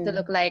want it to Mm-hmm.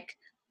 look like,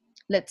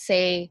 let's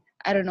say,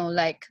 I don't know,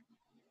 like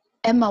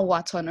Emma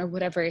Watson or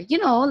whatever. You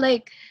know,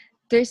 like,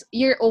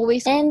 you're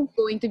always And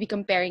going to be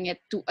comparing it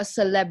to a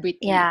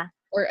celebrity yeah,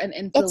 or an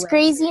it's influencer.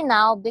 crazy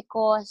now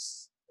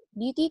because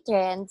beauty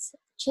trends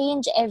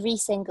change every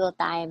single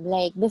time.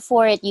 Like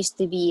before, it used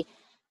to be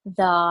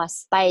the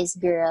Spice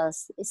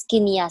Girls,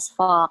 skinny as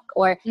fuck,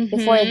 or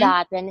before Mm-hmm.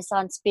 that,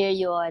 Renaissance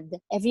period,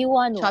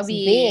 everyone was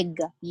Chubby. big.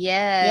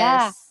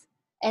 Yeah. Yes.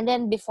 And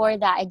then before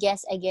that, I get,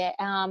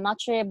 I'm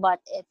not sure, but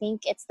I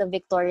think it's the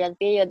Victorian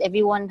period.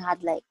 Everyone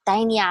had like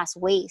tiny ass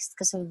waist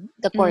because of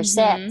the Mm-hmm.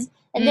 corsets.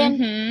 And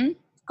then Mm-hmm.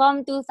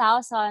 come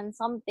 2000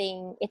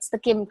 something, it's the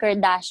Kim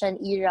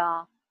Kardashian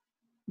era.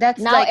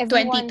 That's Now like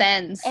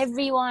 2010s.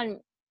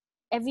 everyone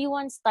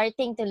everyone's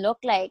starting to look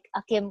like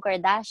a Kim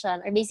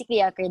Kardashian or basically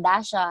a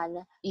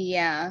Kardashian.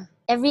 Yeah.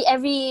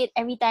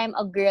 Every time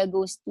a girl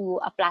goes to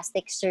a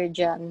plastic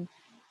surgeon,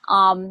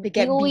 They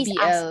they get always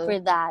ask BBL. for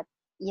that.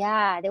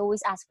 Yeah, they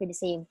always ask for the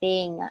same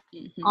thing.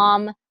 Mm-hmm.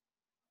 Um,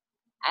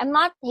 I'm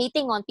not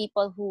hating on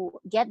people who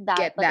get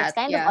that, Get but it's that.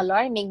 kind of Yeah.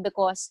 alarming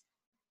because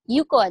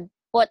you could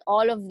put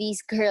all of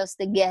these girls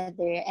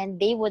together and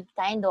they would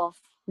kind of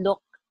look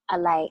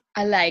alike.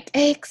 I like,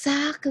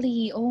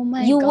 exactly. Oh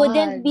my You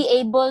wouldn't God. be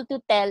able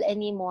to tell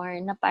anymore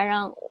na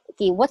parang,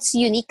 okay, what's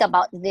unique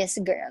about this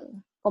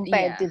girl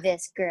compared Yeah. to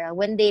this girl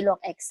when they look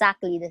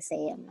exactly the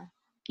same?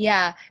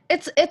 Yeah.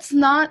 It's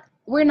not,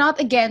 we're not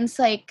against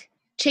like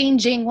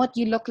changing what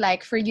you look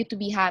like for you to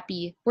be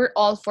happy. We're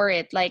all for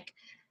it. Like,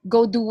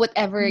 go do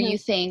whatever Mm-hmm. you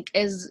think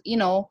is, you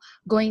know,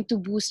 going to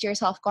boost your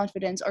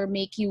self-confidence or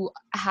make you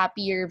a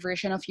happier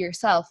version of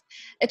yourself.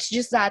 It's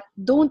just that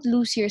don't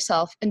lose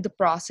yourself in the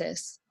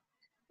process.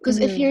 Because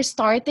if Mm-hmm. you're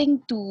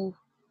starting to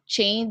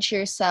change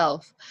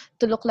yourself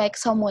to look like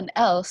someone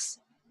else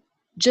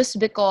just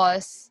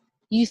because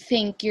you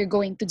think you're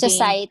going to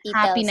gain Society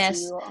tells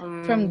happiness you,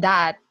 from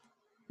that,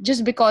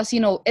 just because, you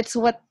know, it's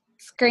what's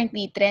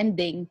currently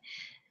trending,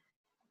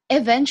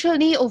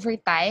 eventually over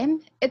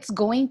time, it's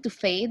going to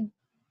fade.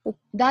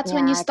 That's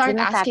when you yeah, it's start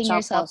gonna asking catch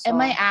up yourself,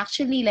 am I also.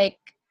 actually like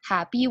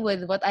happy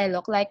with what I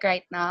look like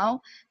right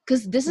now?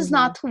 Because this is Mm-hmm.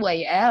 not who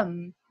I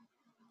am.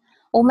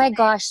 Oh my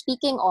gosh,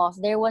 speaking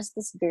of, there was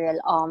this girl,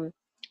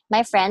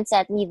 my friend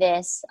sent me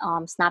this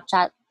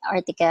Snapchat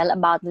article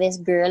about this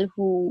girl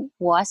who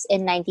was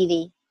in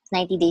 90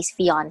 Days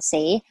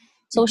Fiance.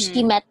 So she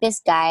Mm-hmm. met this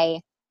guy,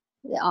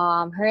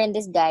 her and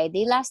this guy,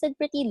 they lasted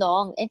pretty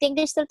long. I think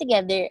they're still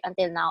together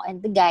until now.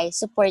 And the guy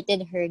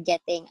supported her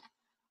getting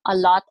a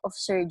lot of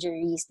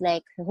surgeries.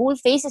 Like her whole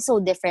face is so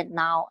different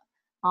now.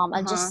 I'll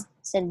Uh-huh. just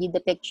send you the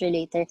picture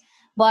later.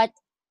 But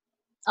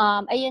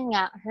ayun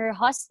nga, her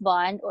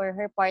husband or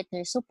her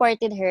partner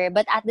supported her,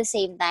 but at the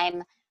same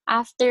time,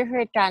 after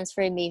her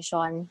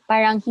transformation,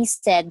 parang he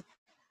said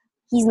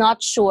he's not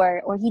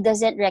sure or he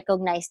doesn't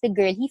recognize the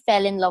girl he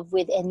fell in love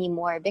with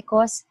anymore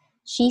because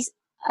she's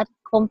a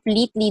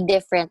completely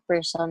different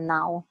person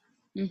now.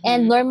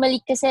 And Mm-hmm.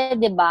 normally kasi,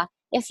 'di ba,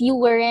 if you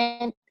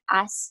weren't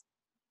as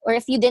or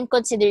if you didn't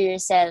consider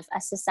yourself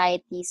as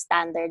society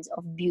standards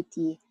of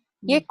beauty,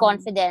 your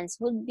confidence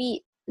would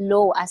be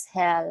low as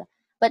hell.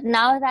 But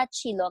now that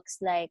she looks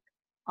like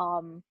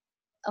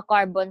a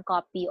carbon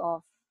copy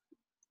of,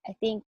 I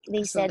think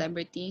they A said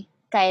celebrity.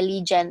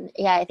 Kylie Jenner.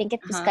 Yeah, I think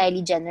it was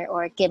Kylie Jenner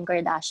or Kim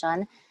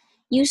Kardashian.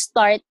 You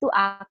start to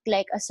act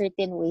like a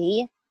certain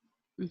way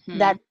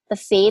that the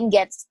fame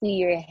gets to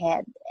your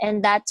head.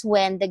 And that's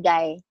when the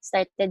guy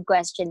started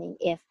questioning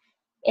if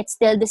it's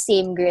still the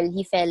same girl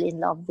he fell in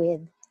love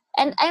with.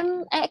 And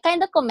I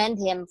kind of commend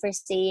him for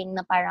saying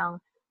na parang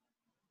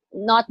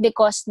not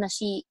because na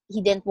he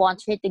didn't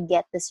want her to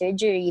get the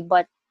surgery,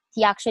 but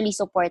he actually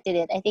supported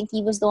it. I think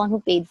he was the one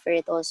who paid for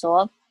it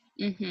also.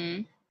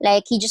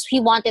 Like he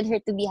wanted her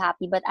to be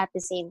happy, but at the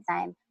same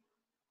time,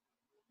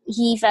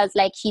 he felt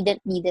like she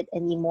didn't need it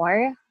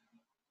anymore.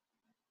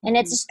 And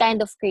it's just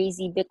kind of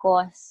crazy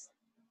because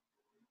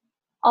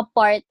a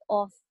part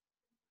of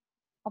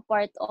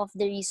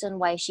the reason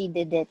why she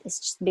did it is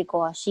just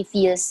because she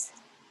feels,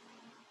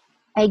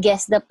 I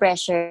guess, the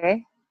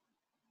pressure.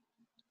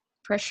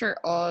 Pressure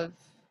of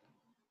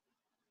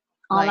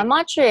I'm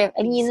not sure.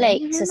 I mean,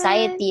 like pleasing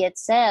society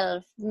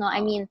itself. No,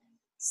 I mean,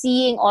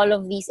 seeing all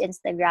of these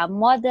Instagram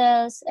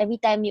models every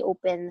time you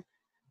open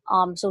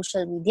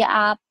social media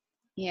app,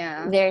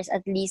 there's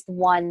at least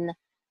one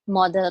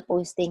model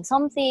posting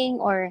something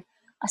or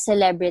a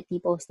celebrity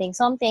posting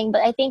something.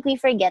 But I think we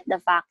forget the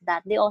fact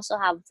that they also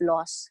have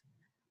flaws,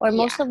 or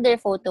most of their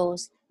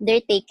photos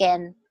they're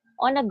taken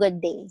on a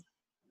good day,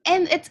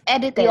 and it's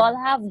edited. We all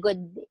have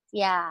good days.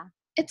 Yeah,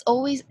 it's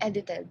always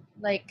edited.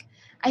 Like,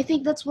 I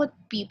think that's what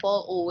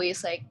people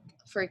always like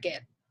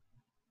forget.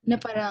 Na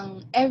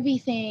parang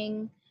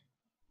everything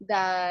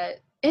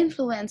that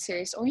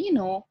influencers or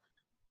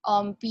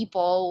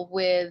people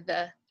with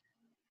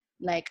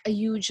like a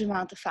huge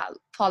amount of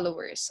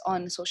followers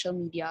on social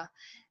media,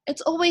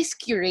 it's always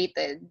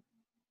curated.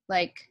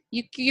 Like,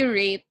 you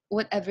curate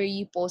whatever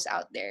you post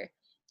out there,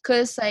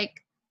 cuz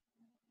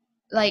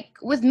like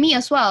with me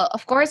as well,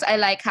 of course I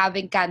like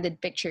having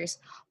candid pictures,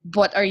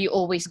 but are you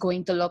always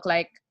going to look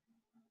like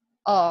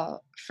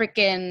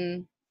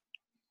freaking,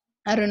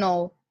 I don't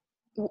know,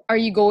 are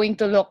you going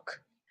to look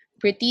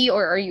pretty,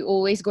 or are you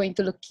always going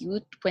to look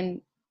cute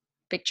when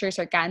pictures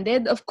are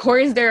candid? Of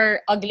course there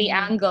are ugly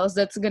angles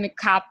that's going to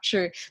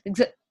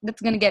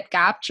get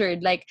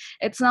captured. Like,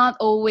 it's not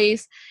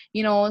always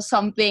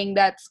something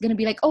that's going to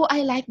be like, oh,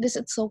 I like this,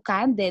 it's so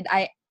candid,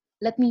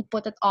 let me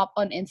put it up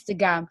on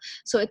Instagram.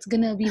 So it's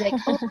going to be like,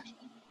 oh,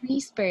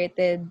 she's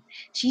free-spirited,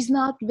 she's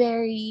not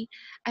very,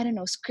 I don't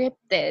know,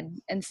 scripted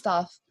and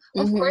stuff.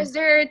 Of course,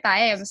 there are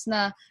times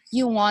na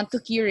you want to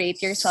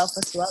curate yourself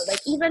as well. Like,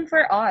 even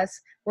for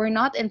us, we're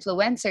not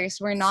influencers.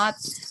 We're not,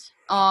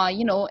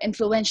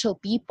 influential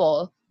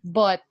people.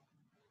 But,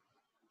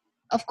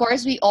 of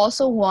course, we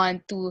also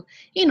want to,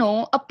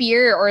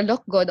 appear or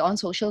look good on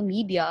social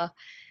media.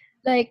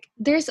 Like,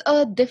 there's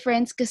a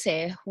difference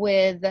kasi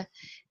with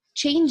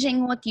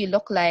changing what you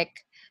look like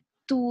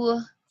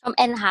to from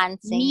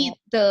enhancing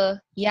to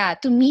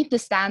meet the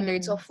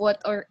standards of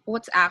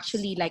what's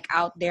actually like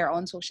out there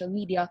on social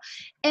media,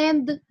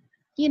 and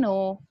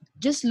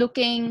just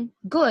looking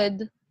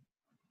good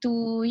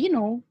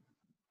to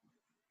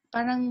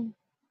parang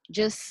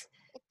just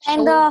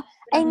and show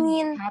I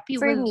mean, happy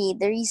for with. me,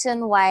 the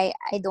reason why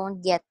I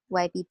don't get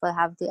why people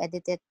have to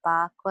edit it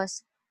pa,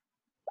 cause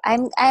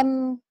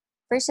I'm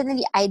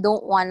personally, I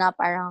don't wanna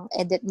parang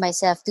edit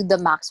myself to the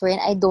max wherein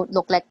I don't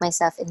look like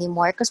myself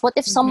anymore. Because what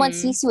if someone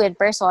sees you in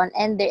person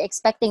and they're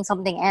expecting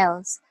something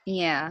else?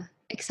 Yeah,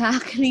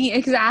 exactly.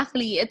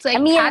 It's like, I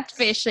mean,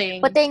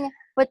 catfishing.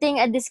 Putting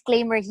a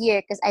disclaimer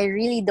here because I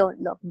really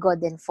don't look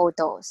good in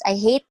photos. I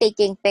hate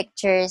taking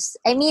pictures.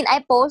 I mean,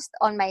 I post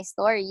on my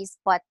stories,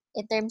 but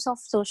in terms of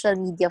social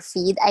media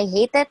feed, I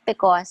hate it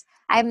because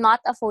I'm not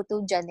a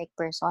photogenic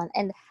person,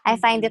 and I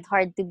find it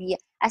hard to be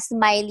a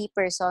smiley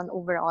person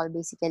overall,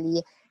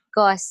 basically,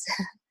 because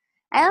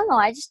I don't know,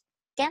 I just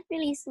can't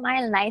really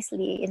smile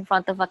nicely in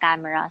front of a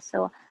camera.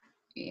 So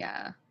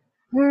yeah.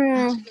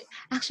 Hmm.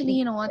 Actually,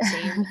 you know what,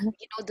 same.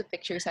 The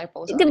pictures I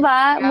post on Diba?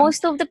 Instagram.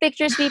 Most of the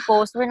pictures we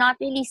post, we're not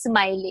really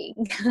smiling.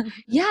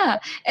 Yeah,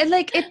 and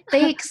like it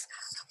takes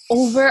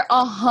over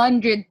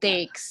 100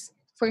 takes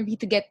for me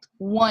to get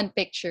one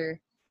picture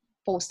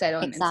posted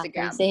on Exactly.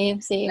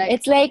 Instagram. Same. Like,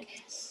 It's like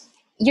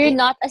you're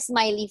not a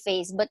smiley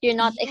face, but you're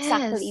not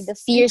exactly the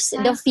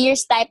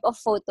fierce type of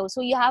photo.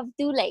 So you have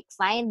to like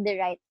find the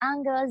right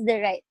angles, the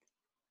right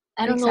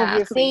of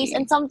your face.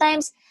 And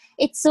sometimes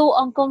it's so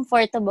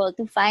uncomfortable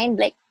to find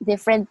like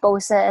different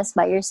poses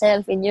by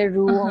yourself in your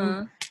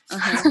room.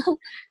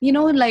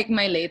 Like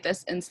my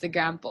latest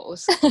Instagram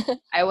post,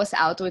 I was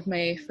out with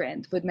my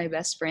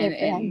best friend,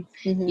 and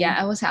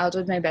I was out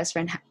with my best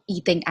friend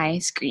eating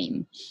ice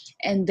cream,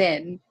 and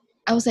then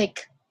I was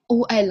like,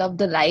 oh, I love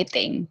the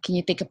lighting, can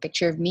you take a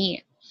picture of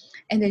me?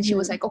 And then she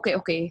was like,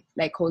 okay,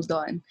 like, hold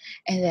on.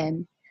 And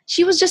then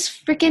she was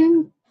just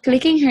freaking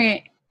clicking her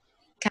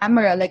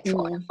camera like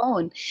on a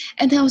phone,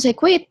 and then I was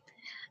like, wait,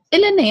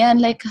 ilan na yan?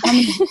 Like, how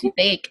many did you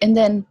take? And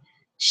then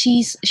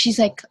she's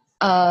like,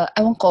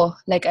 ewan ko,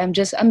 like I'm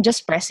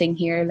just pressing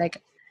here,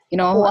 like, I'm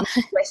Wow.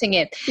 pressing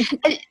it.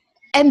 And,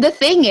 and the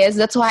thing is,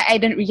 that's why I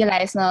didn't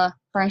realize na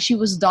parang she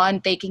was done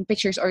taking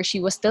pictures or she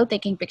was still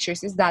taking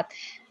pictures, is that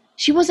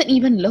she wasn't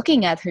even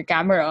looking at her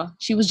camera.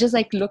 She was just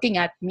like looking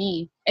at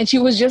me and she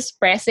was just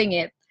pressing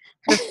it,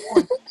 her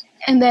phone.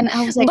 And then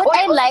I was like, But oh,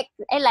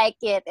 I like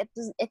it.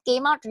 It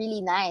came out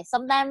really nice.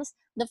 Sometimes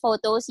the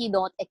photos you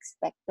don't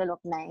expect to look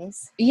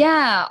nice.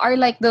 yeah, are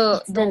like the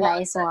It's the the ones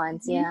nice that,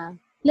 ones, mhm. yeah.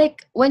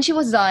 Like when she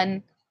was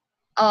done,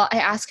 I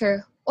asked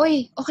her,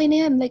 "Oy, okay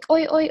na yan." Like,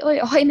 "Oy, oy,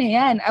 oy, okay na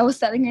yan." I was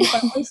telling her,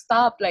 parang, "Oy,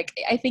 stop. Like,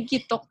 I think you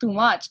took too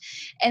much."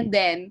 And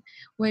then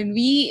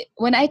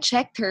when I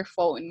checked her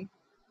phone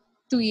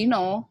to,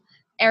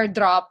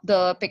 airdrop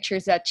the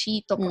pictures that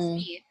she took of Mm.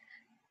 me,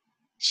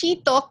 she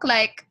took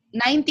like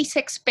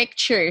 96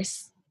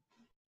 pictures,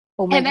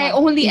 Oh my and I god.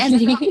 only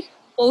ended up Really?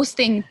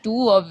 posting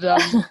 2 of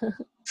them.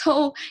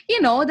 So,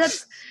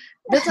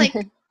 that's like,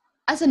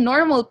 as a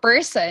normal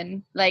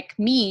person like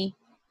me,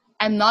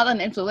 I'm not an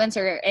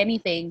influencer or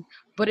anything,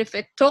 but if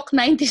it took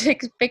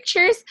 96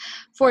 pictures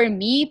for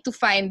me to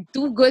find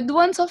 2 good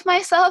ones of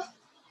myself,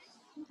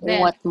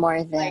 then What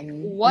more like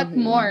than? what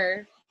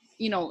more,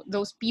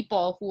 those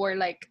people who are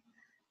like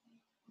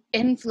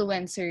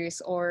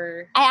influencers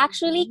or I have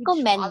actually huge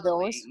commend those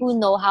followings. who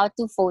know how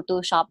to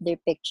Photoshop their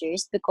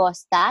pictures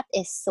because that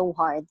is so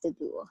hard to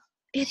do.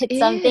 It It's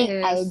something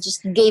I is.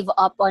 just gave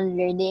up on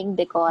learning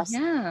because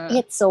Yeah.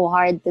 it's so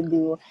hard to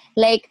do.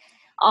 Like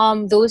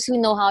those who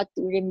know how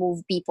to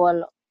remove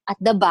people at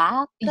the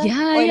back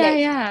Yeah, or yeah, like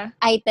yeah.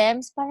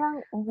 items,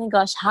 parang oh my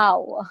gosh,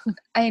 how?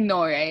 I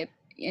know, right?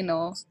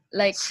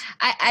 Like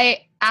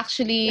I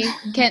actually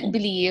can't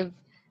believe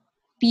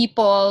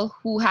people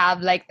who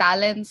have like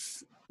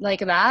talents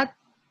like that.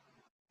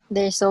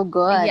 They're so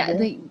Yeah,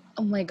 good.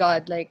 oh my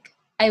god, like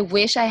I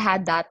wish I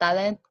had that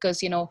talent,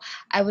 because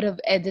I would have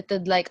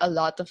edited like a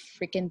lot of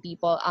freaking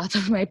people out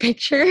of my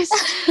pictures.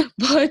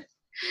 But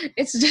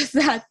it's just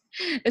that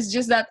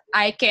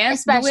I can't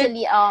do it.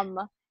 Especially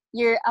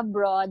you're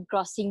abroad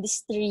crossing the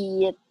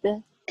street.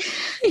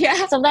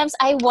 Yeah. Sometimes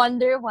I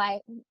wonder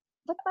why,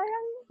 but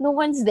parang no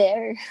one's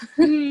there.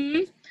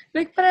 Mhm.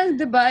 Like parang,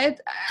 diba?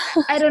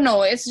 I don't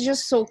know. It's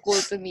just so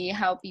cool to me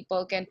how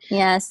people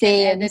Yeah, can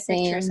same, edit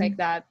pictures like same.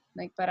 that.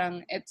 Like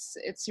parang it's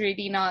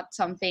really not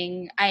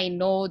something I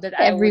know that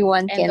I would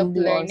Everyone end up can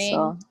do learning.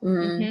 also.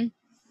 Mm.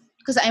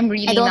 Because I'm I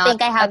really don't not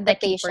think I a have the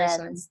techie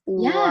person. patience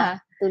Yeah.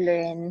 to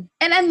learn.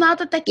 And I'm not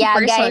a techie Yeah,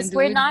 person, guys,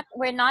 we're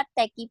dude. not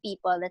techie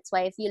people. That's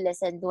why if you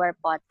listen to our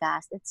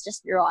podcast, it's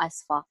just raw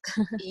as fuck.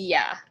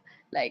 Yeah.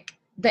 Like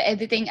the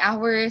editing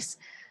hours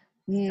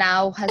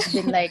now has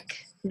been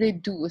like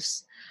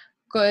reduced,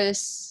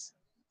 because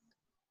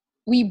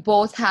we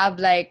both have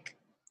like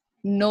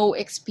no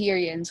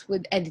experience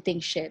with editing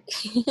shit.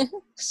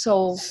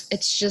 So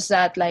it's just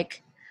that,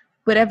 like,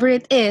 whatever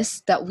it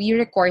is that we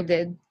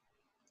recorded,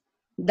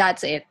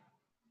 that's it.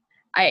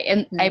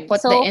 I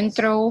put the So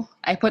intro,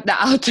 I put the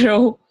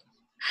outro,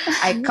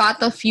 I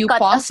cut a few cut a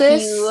few.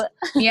 pauses.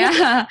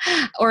 Yeah.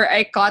 Or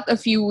I cut a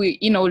few,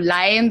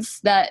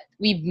 lines that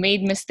we've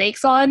made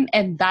mistakes on,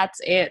 and that's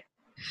it.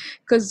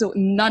 Because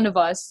none of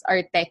us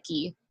are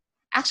techie.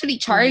 Actually,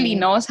 Charlie Mhm.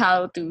 knows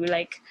how to,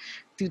 like,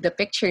 do the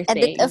picture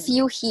Edit a thing.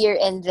 few here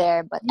and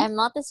there, but I'm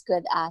not as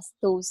good as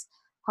those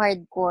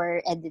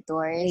hardcore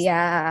editors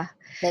Yeah.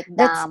 like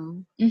That's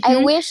them. I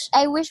mm-hmm, wish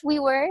I wish we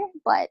were,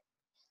 but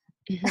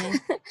mm-hmm.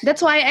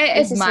 That's why I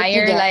this is what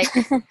you admire, get. like,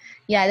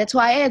 yeah, that's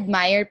why I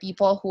admire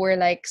people who are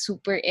like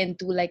super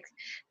into like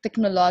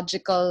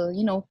technological,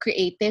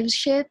 creative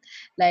shit.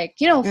 Like,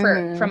 from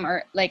Mhm.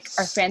 our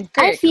friend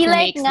I Kirk, feel who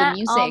like makes the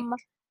music.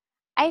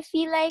 I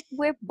feel like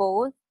we're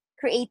both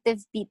creative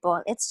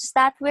people. It's just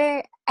that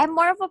I'm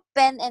more of a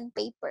pen and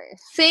paper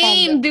kind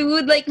Same, of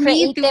dude. Like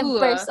me creative too.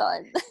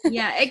 person.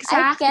 Yeah, I can't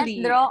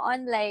exactly. draw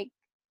on like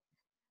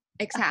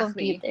a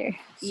Exactly. computer.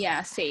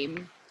 Yeah,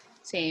 same.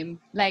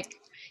 Like,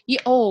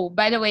 oh,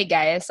 by the way,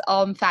 guys,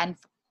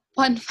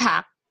 fun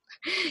fact.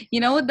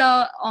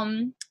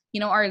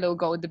 Our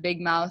logo, the big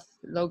mouth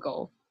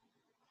logo.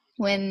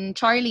 When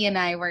Charlie and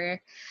I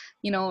were,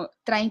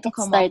 trying to It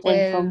come up started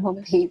with, from a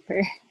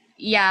paper.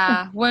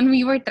 yeah, when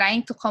we were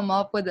trying to come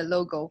up with a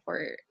logo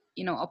for,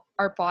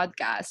 our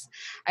podcast,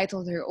 I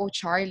told her, "Oh,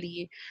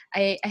 Charlie,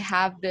 I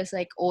have this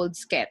like old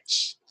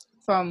sketch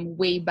from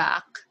way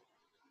back,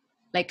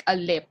 like a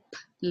lip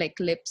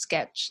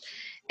sketch,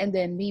 and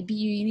then maybe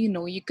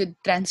you could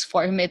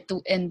transform it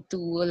into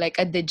like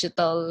a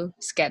digital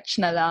sketch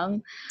na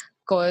lang,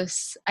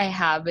 because I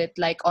have it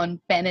like on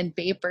pen and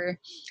paper."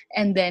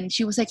 And then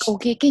she was like,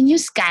 "Okay, can you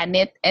scan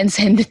it and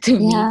send it to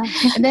me?" Yeah.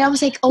 And then I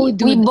was like, "Oh,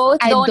 We dude,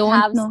 both I don't don't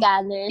have know."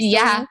 scanners,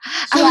 Yeah,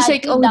 so she I was had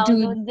like, to "Oh,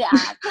 dude, download the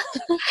app.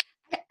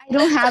 I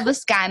don't have a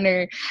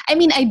scanner. I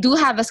mean, I do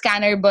have a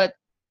scanner, but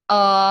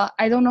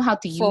I don't know how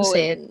to use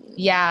it." Phone.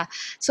 Yeah.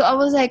 So I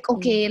was like, Mm.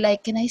 "Okay,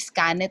 like, can I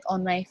scan it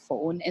on my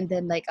phone and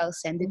then like I'll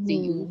send it to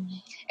you?"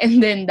 Mhm.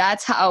 And then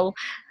that's how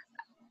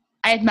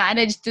I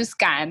managed to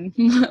scan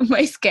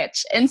my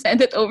sketch and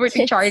send it over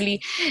to It's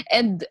Charlie.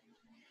 And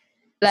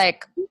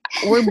Like,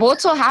 we're both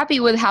so happy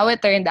with how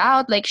it turned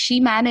out. Like, she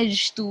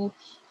managed to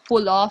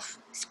pull off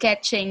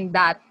sketching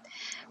that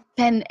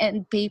pen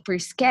and paper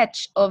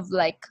sketch of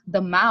like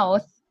the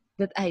mouth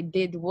that I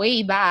did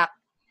way back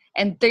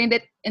and turned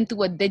it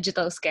into a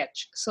digital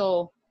sketch.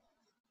 So,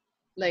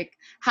 like,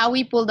 how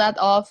we pulled that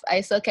off,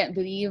 I still can't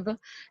believe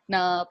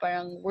na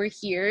parang we're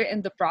here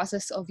in the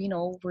process of,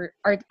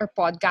 our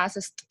podcast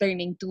is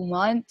turning 2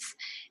 months.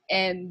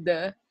 And,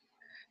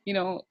 you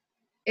know,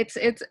 it's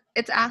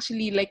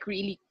actually like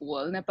really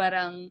cool na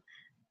parang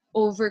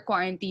over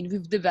quarantine,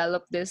 we've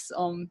developed this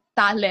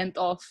talent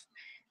of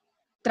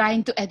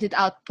trying to edit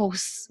out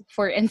posts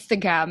for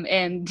Instagram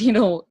and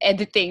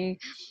editing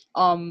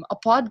a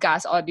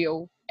podcast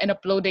audio and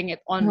uploading it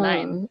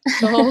online.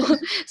 So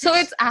so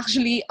it's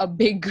actually a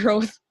big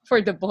growth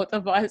for the both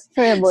of us.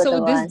 For both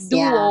So of this us,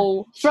 yeah.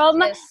 duo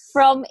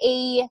From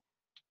a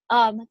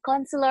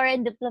consular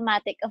and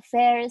diplomatic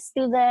affairs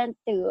student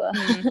to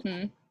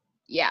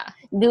yeah.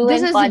 doing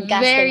This is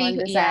podcasting very on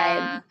the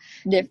side.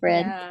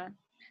 Different. Yeah.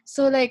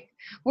 So like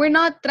we're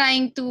not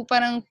trying to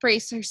parang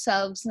praise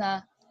ourselves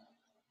na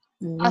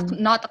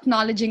not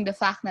acknowledging the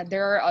fact that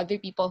there are other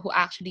people who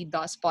actually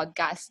does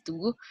podcasts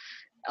too,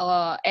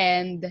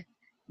 and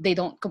they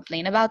don't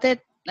complain about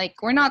it. Like,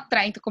 we're not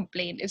trying to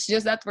complain. It's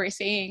just that we're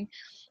saying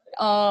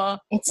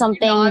It's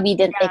something we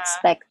didn't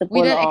expect to we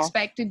pull didn't off.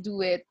 expect to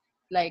do it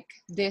like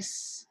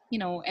this,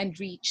 and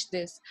reach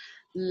this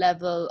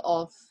level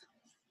of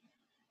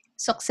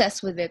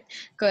success with it,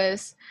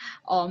 because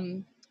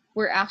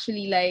we're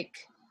actually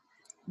like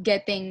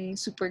getting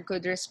super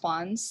good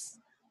response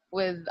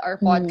with our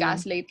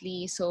podcast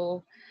lately.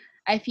 So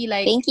I feel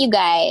like Thank you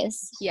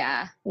guys.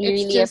 yeah, We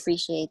it's really just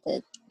appreciate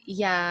it.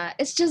 yeah,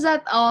 it's just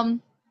that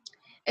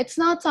it's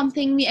not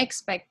something we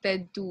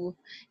expected to,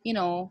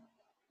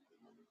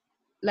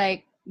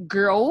 like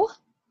grow.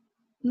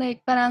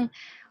 Like parang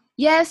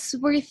yes,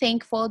 we're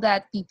thankful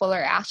that people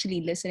are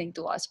actually listening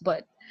to us,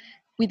 but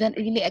we didn't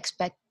really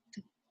expect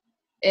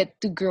it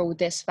to grow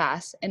this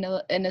fast in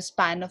a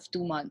span of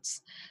 2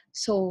 months.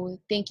 So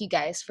thank you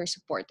guys for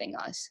supporting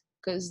us,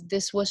 because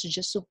this was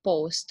just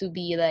supposed to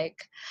be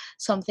like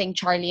something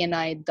Charlie and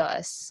I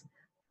does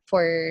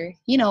for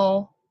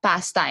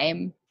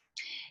pastime.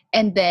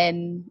 And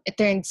then it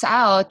turns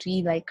out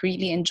we like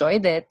really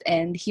enjoyed it,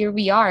 and here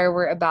we are.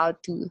 We're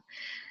about to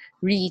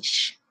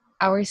reach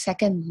our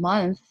second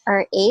month.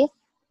 Our 8th?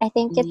 I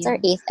think it's our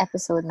Yeah. 8th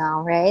episode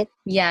now, right?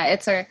 Yeah,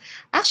 it's our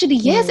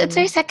yes, it's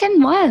our second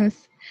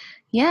month.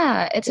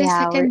 Yeah, it's our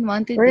Yeah, second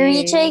month today.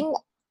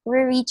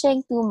 We're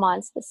reaching 2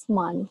 months this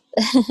month.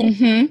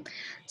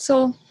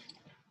 So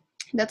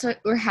that's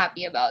what we're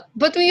happy about.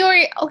 But we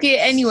were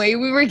okay. Anyway,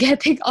 we were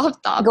getting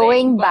off topic.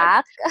 Going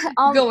back,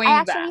 going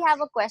I actually back.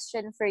 have a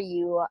question for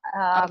you.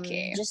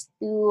 Okay. Just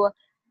to,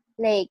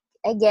 like,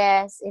 I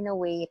guess in a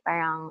way,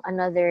 parang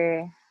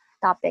another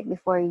topic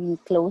before we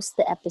close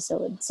the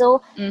episode.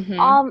 So,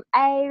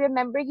 I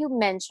remember you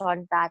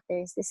mentioned that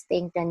there's this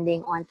thing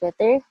trending on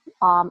Twitter,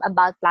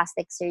 about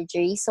plastic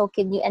surgery. So,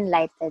 can you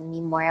enlighten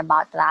me more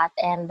about that?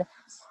 And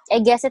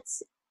I guess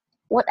it's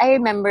what I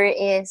remember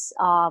is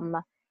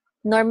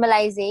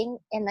normalizing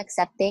and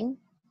accepting.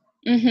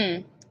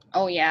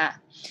 Oh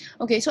yeah.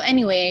 Okay. So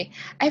anyway,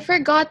 I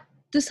forgot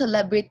the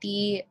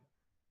celebrity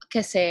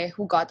kasi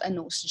who got a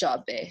nose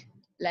job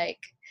like.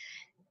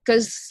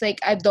 Because like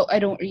I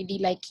don't really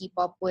like keep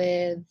up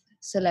with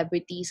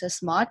celebrities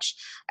as much.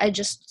 I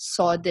just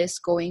saw this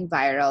going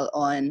viral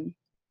on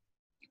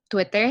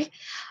Twitter,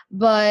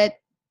 but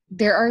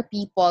there are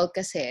people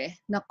kasi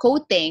na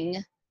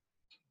quoting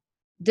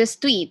this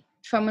tweet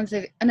from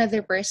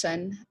another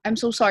person. I'm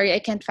so sorry I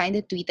can't find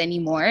the tweet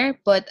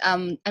anymore, but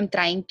I'm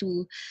trying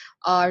to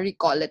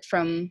recall it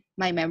from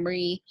my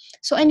memory.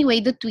 So anyway,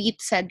 the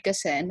tweet said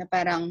kasi na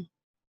parang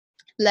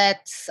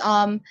let's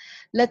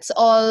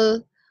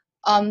all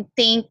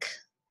thank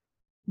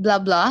blah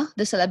blah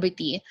the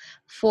celebrity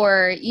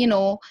for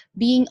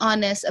being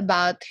honest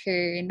about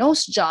her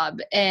nose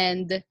job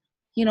and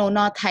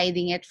not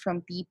hiding it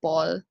from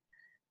people.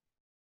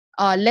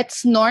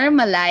 Let's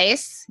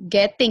normalize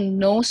getting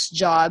nose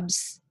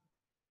jobs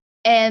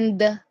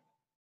and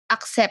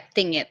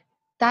accepting it.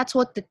 That's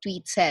what the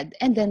tweet said.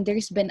 And then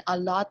there's been a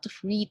lot of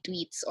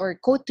retweets or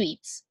quote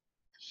tweets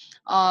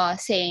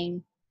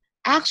saying,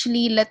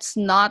 actually, let's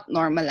not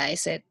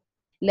normalize it.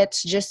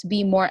 Let's just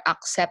be more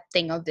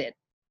accepting of it.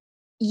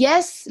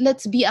 Yes,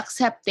 let's be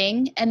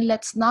accepting and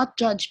let's not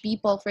judge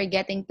people for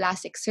getting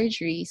plastic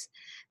surgeries.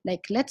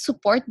 Like, let's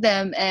support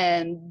them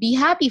and be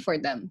happy for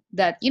them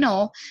that,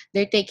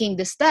 they're taking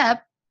the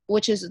step,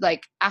 which is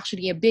like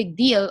actually a big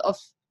deal of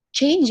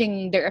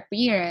changing their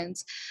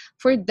appearance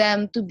for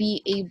them to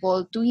be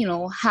able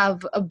to, have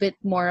a bit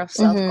more of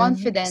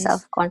self-confidence.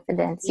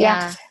 Self-confidence.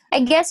 Yeah.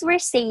 I guess we're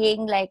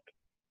saying like,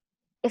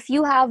 if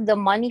you have the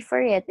money for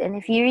it and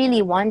if you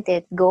really want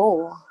it,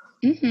 go.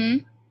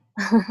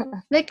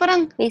 Like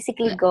parang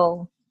basically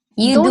go.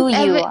 Don't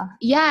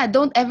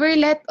ever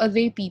let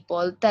other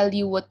people tell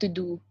you what to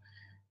do,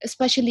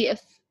 especially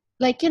if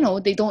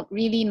they don't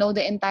really know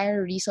the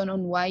entire reason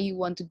on why you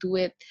want to do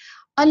it,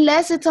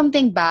 unless it's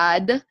something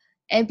bad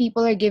and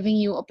people are giving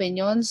you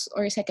opinions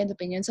or second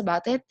opinions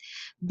about it,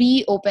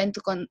 be open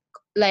to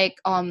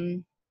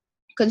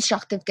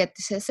constructive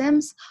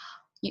criticisms.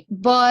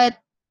 But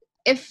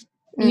if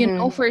you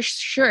know Mm-hmm. for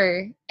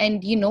sure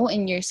and you know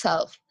in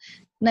yourself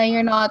now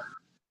you're not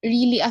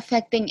really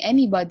affecting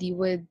anybody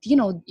with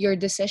your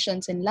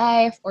decisions in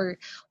life or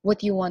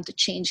what you want to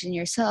change in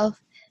yourself,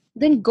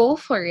 then go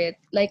for it.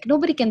 Like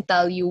nobody can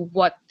tell you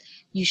what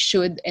you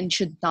should and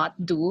should not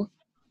do,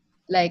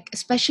 like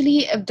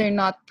especially if they're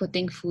not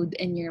putting food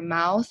in your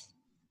mouth,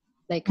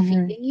 like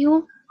Mm-hmm. feeding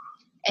you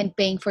and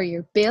paying for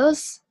your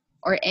bills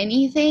or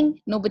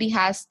anything. Nobody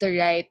has the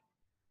right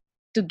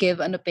to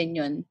give an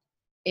opinion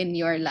in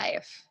your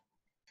life.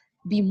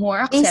 Be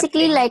more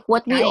Basically, accepting, like be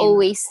what we kind.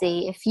 always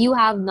say, if you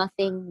have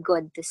nothing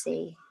good to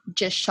say,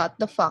 Just shut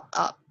the fuck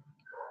up.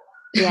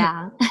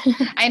 yeah.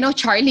 I know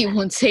Charlie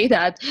won't say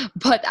that,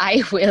 but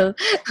I will.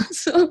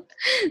 so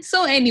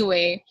so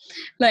anyway,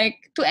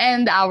 like to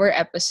end our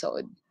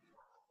episode,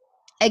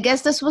 I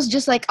guess this was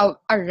just like a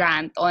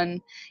rant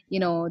on,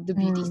 the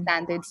beauty Mm.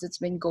 standards that's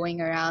been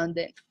going around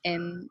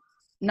and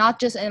not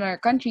just in our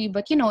country,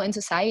 but in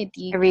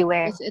society.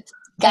 Everywhere. It's an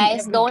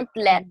Guys,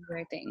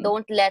 everywhere thing.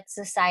 don't let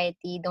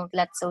society, don't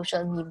let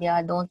social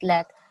media, don't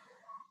let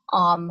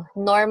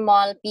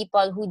normal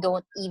people who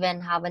don't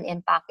even have an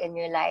impact in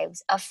your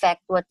lives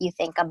affect what you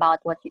think about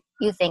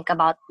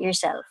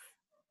yourself.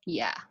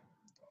 Yeah.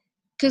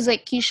 Because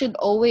like you should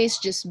always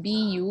just be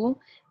you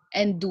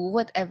and do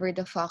whatever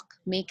the fuck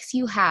makes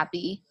you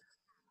happy.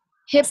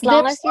 Hip As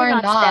long dips as you're or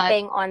not not.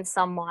 stepping on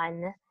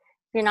someone,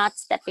 you're not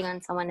stepping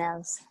on someone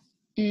else.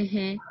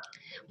 Mm-hmm.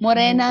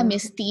 Morena, Mhm.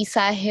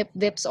 mestiza, hip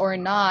dips or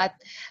not.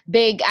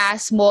 Big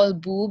ass, small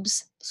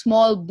boobs.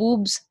 Small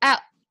boobs.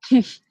 Ah.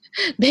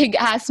 Big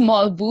ass,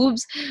 small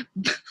boobs.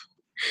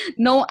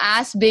 No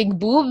ass, big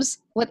boobs.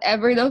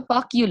 Whatever the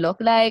fuck you look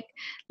like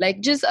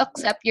just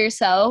accept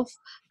yourself.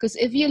 Because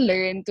if you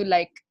learn to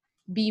like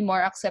be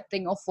more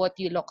accepting of what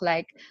you look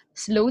like,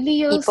 slowly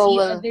you'll People see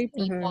will other mhm,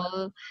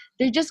 people.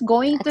 They're just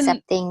going to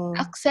accepting,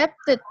 accept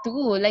it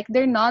too. Like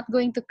they're not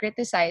going to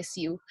criticize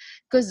you.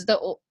 Because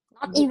not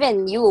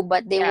even you,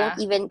 but they won't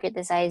yeah. even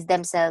criticize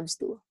themselves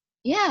too.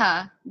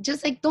 Yeah,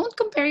 just like don't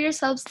compare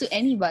yourselves to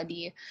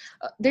anybody.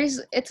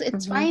 It's Hmm.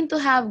 fine to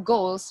have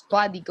goals,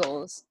 body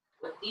goals,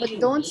 but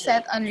don't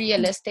set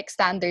unrealistic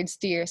standards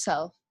to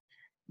yourself.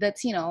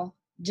 That's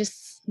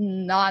just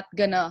not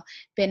gonna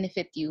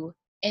benefit you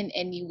in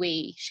any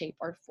way, shape,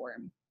 or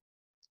form.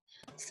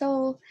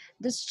 So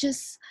that's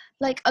just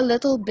like a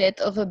little bit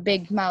of a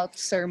big mouth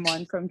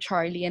sermon from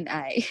Charlie and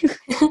I.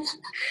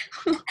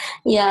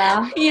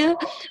 Yeah. Yeah,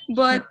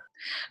 but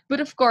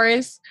of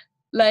course,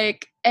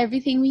 like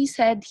everything we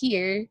said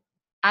here,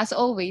 as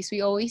always,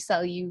 we always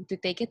tell you to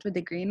take it with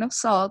a grain of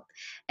salt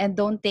and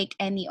don't take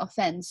any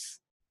offense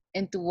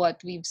into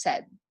what we've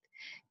said.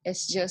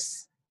 It's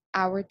just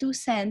our 2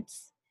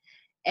 cents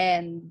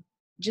and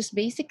just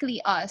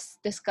basically us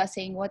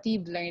discussing what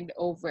we've learned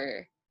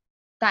over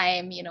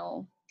time,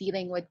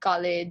 dealing with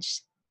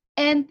college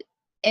and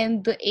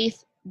the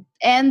eighth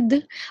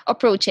and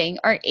approaching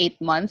our 8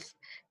 month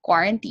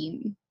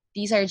quarantine.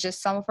 These are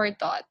just some of our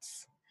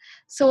thoughts.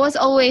 So, as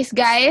always,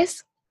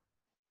 guys,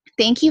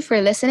 thank you for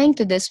listening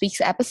to this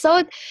week's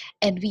episode,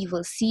 and we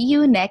will see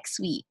you next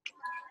week.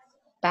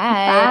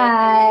 Bye.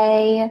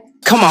 Bye.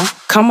 Come on,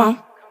 come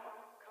on.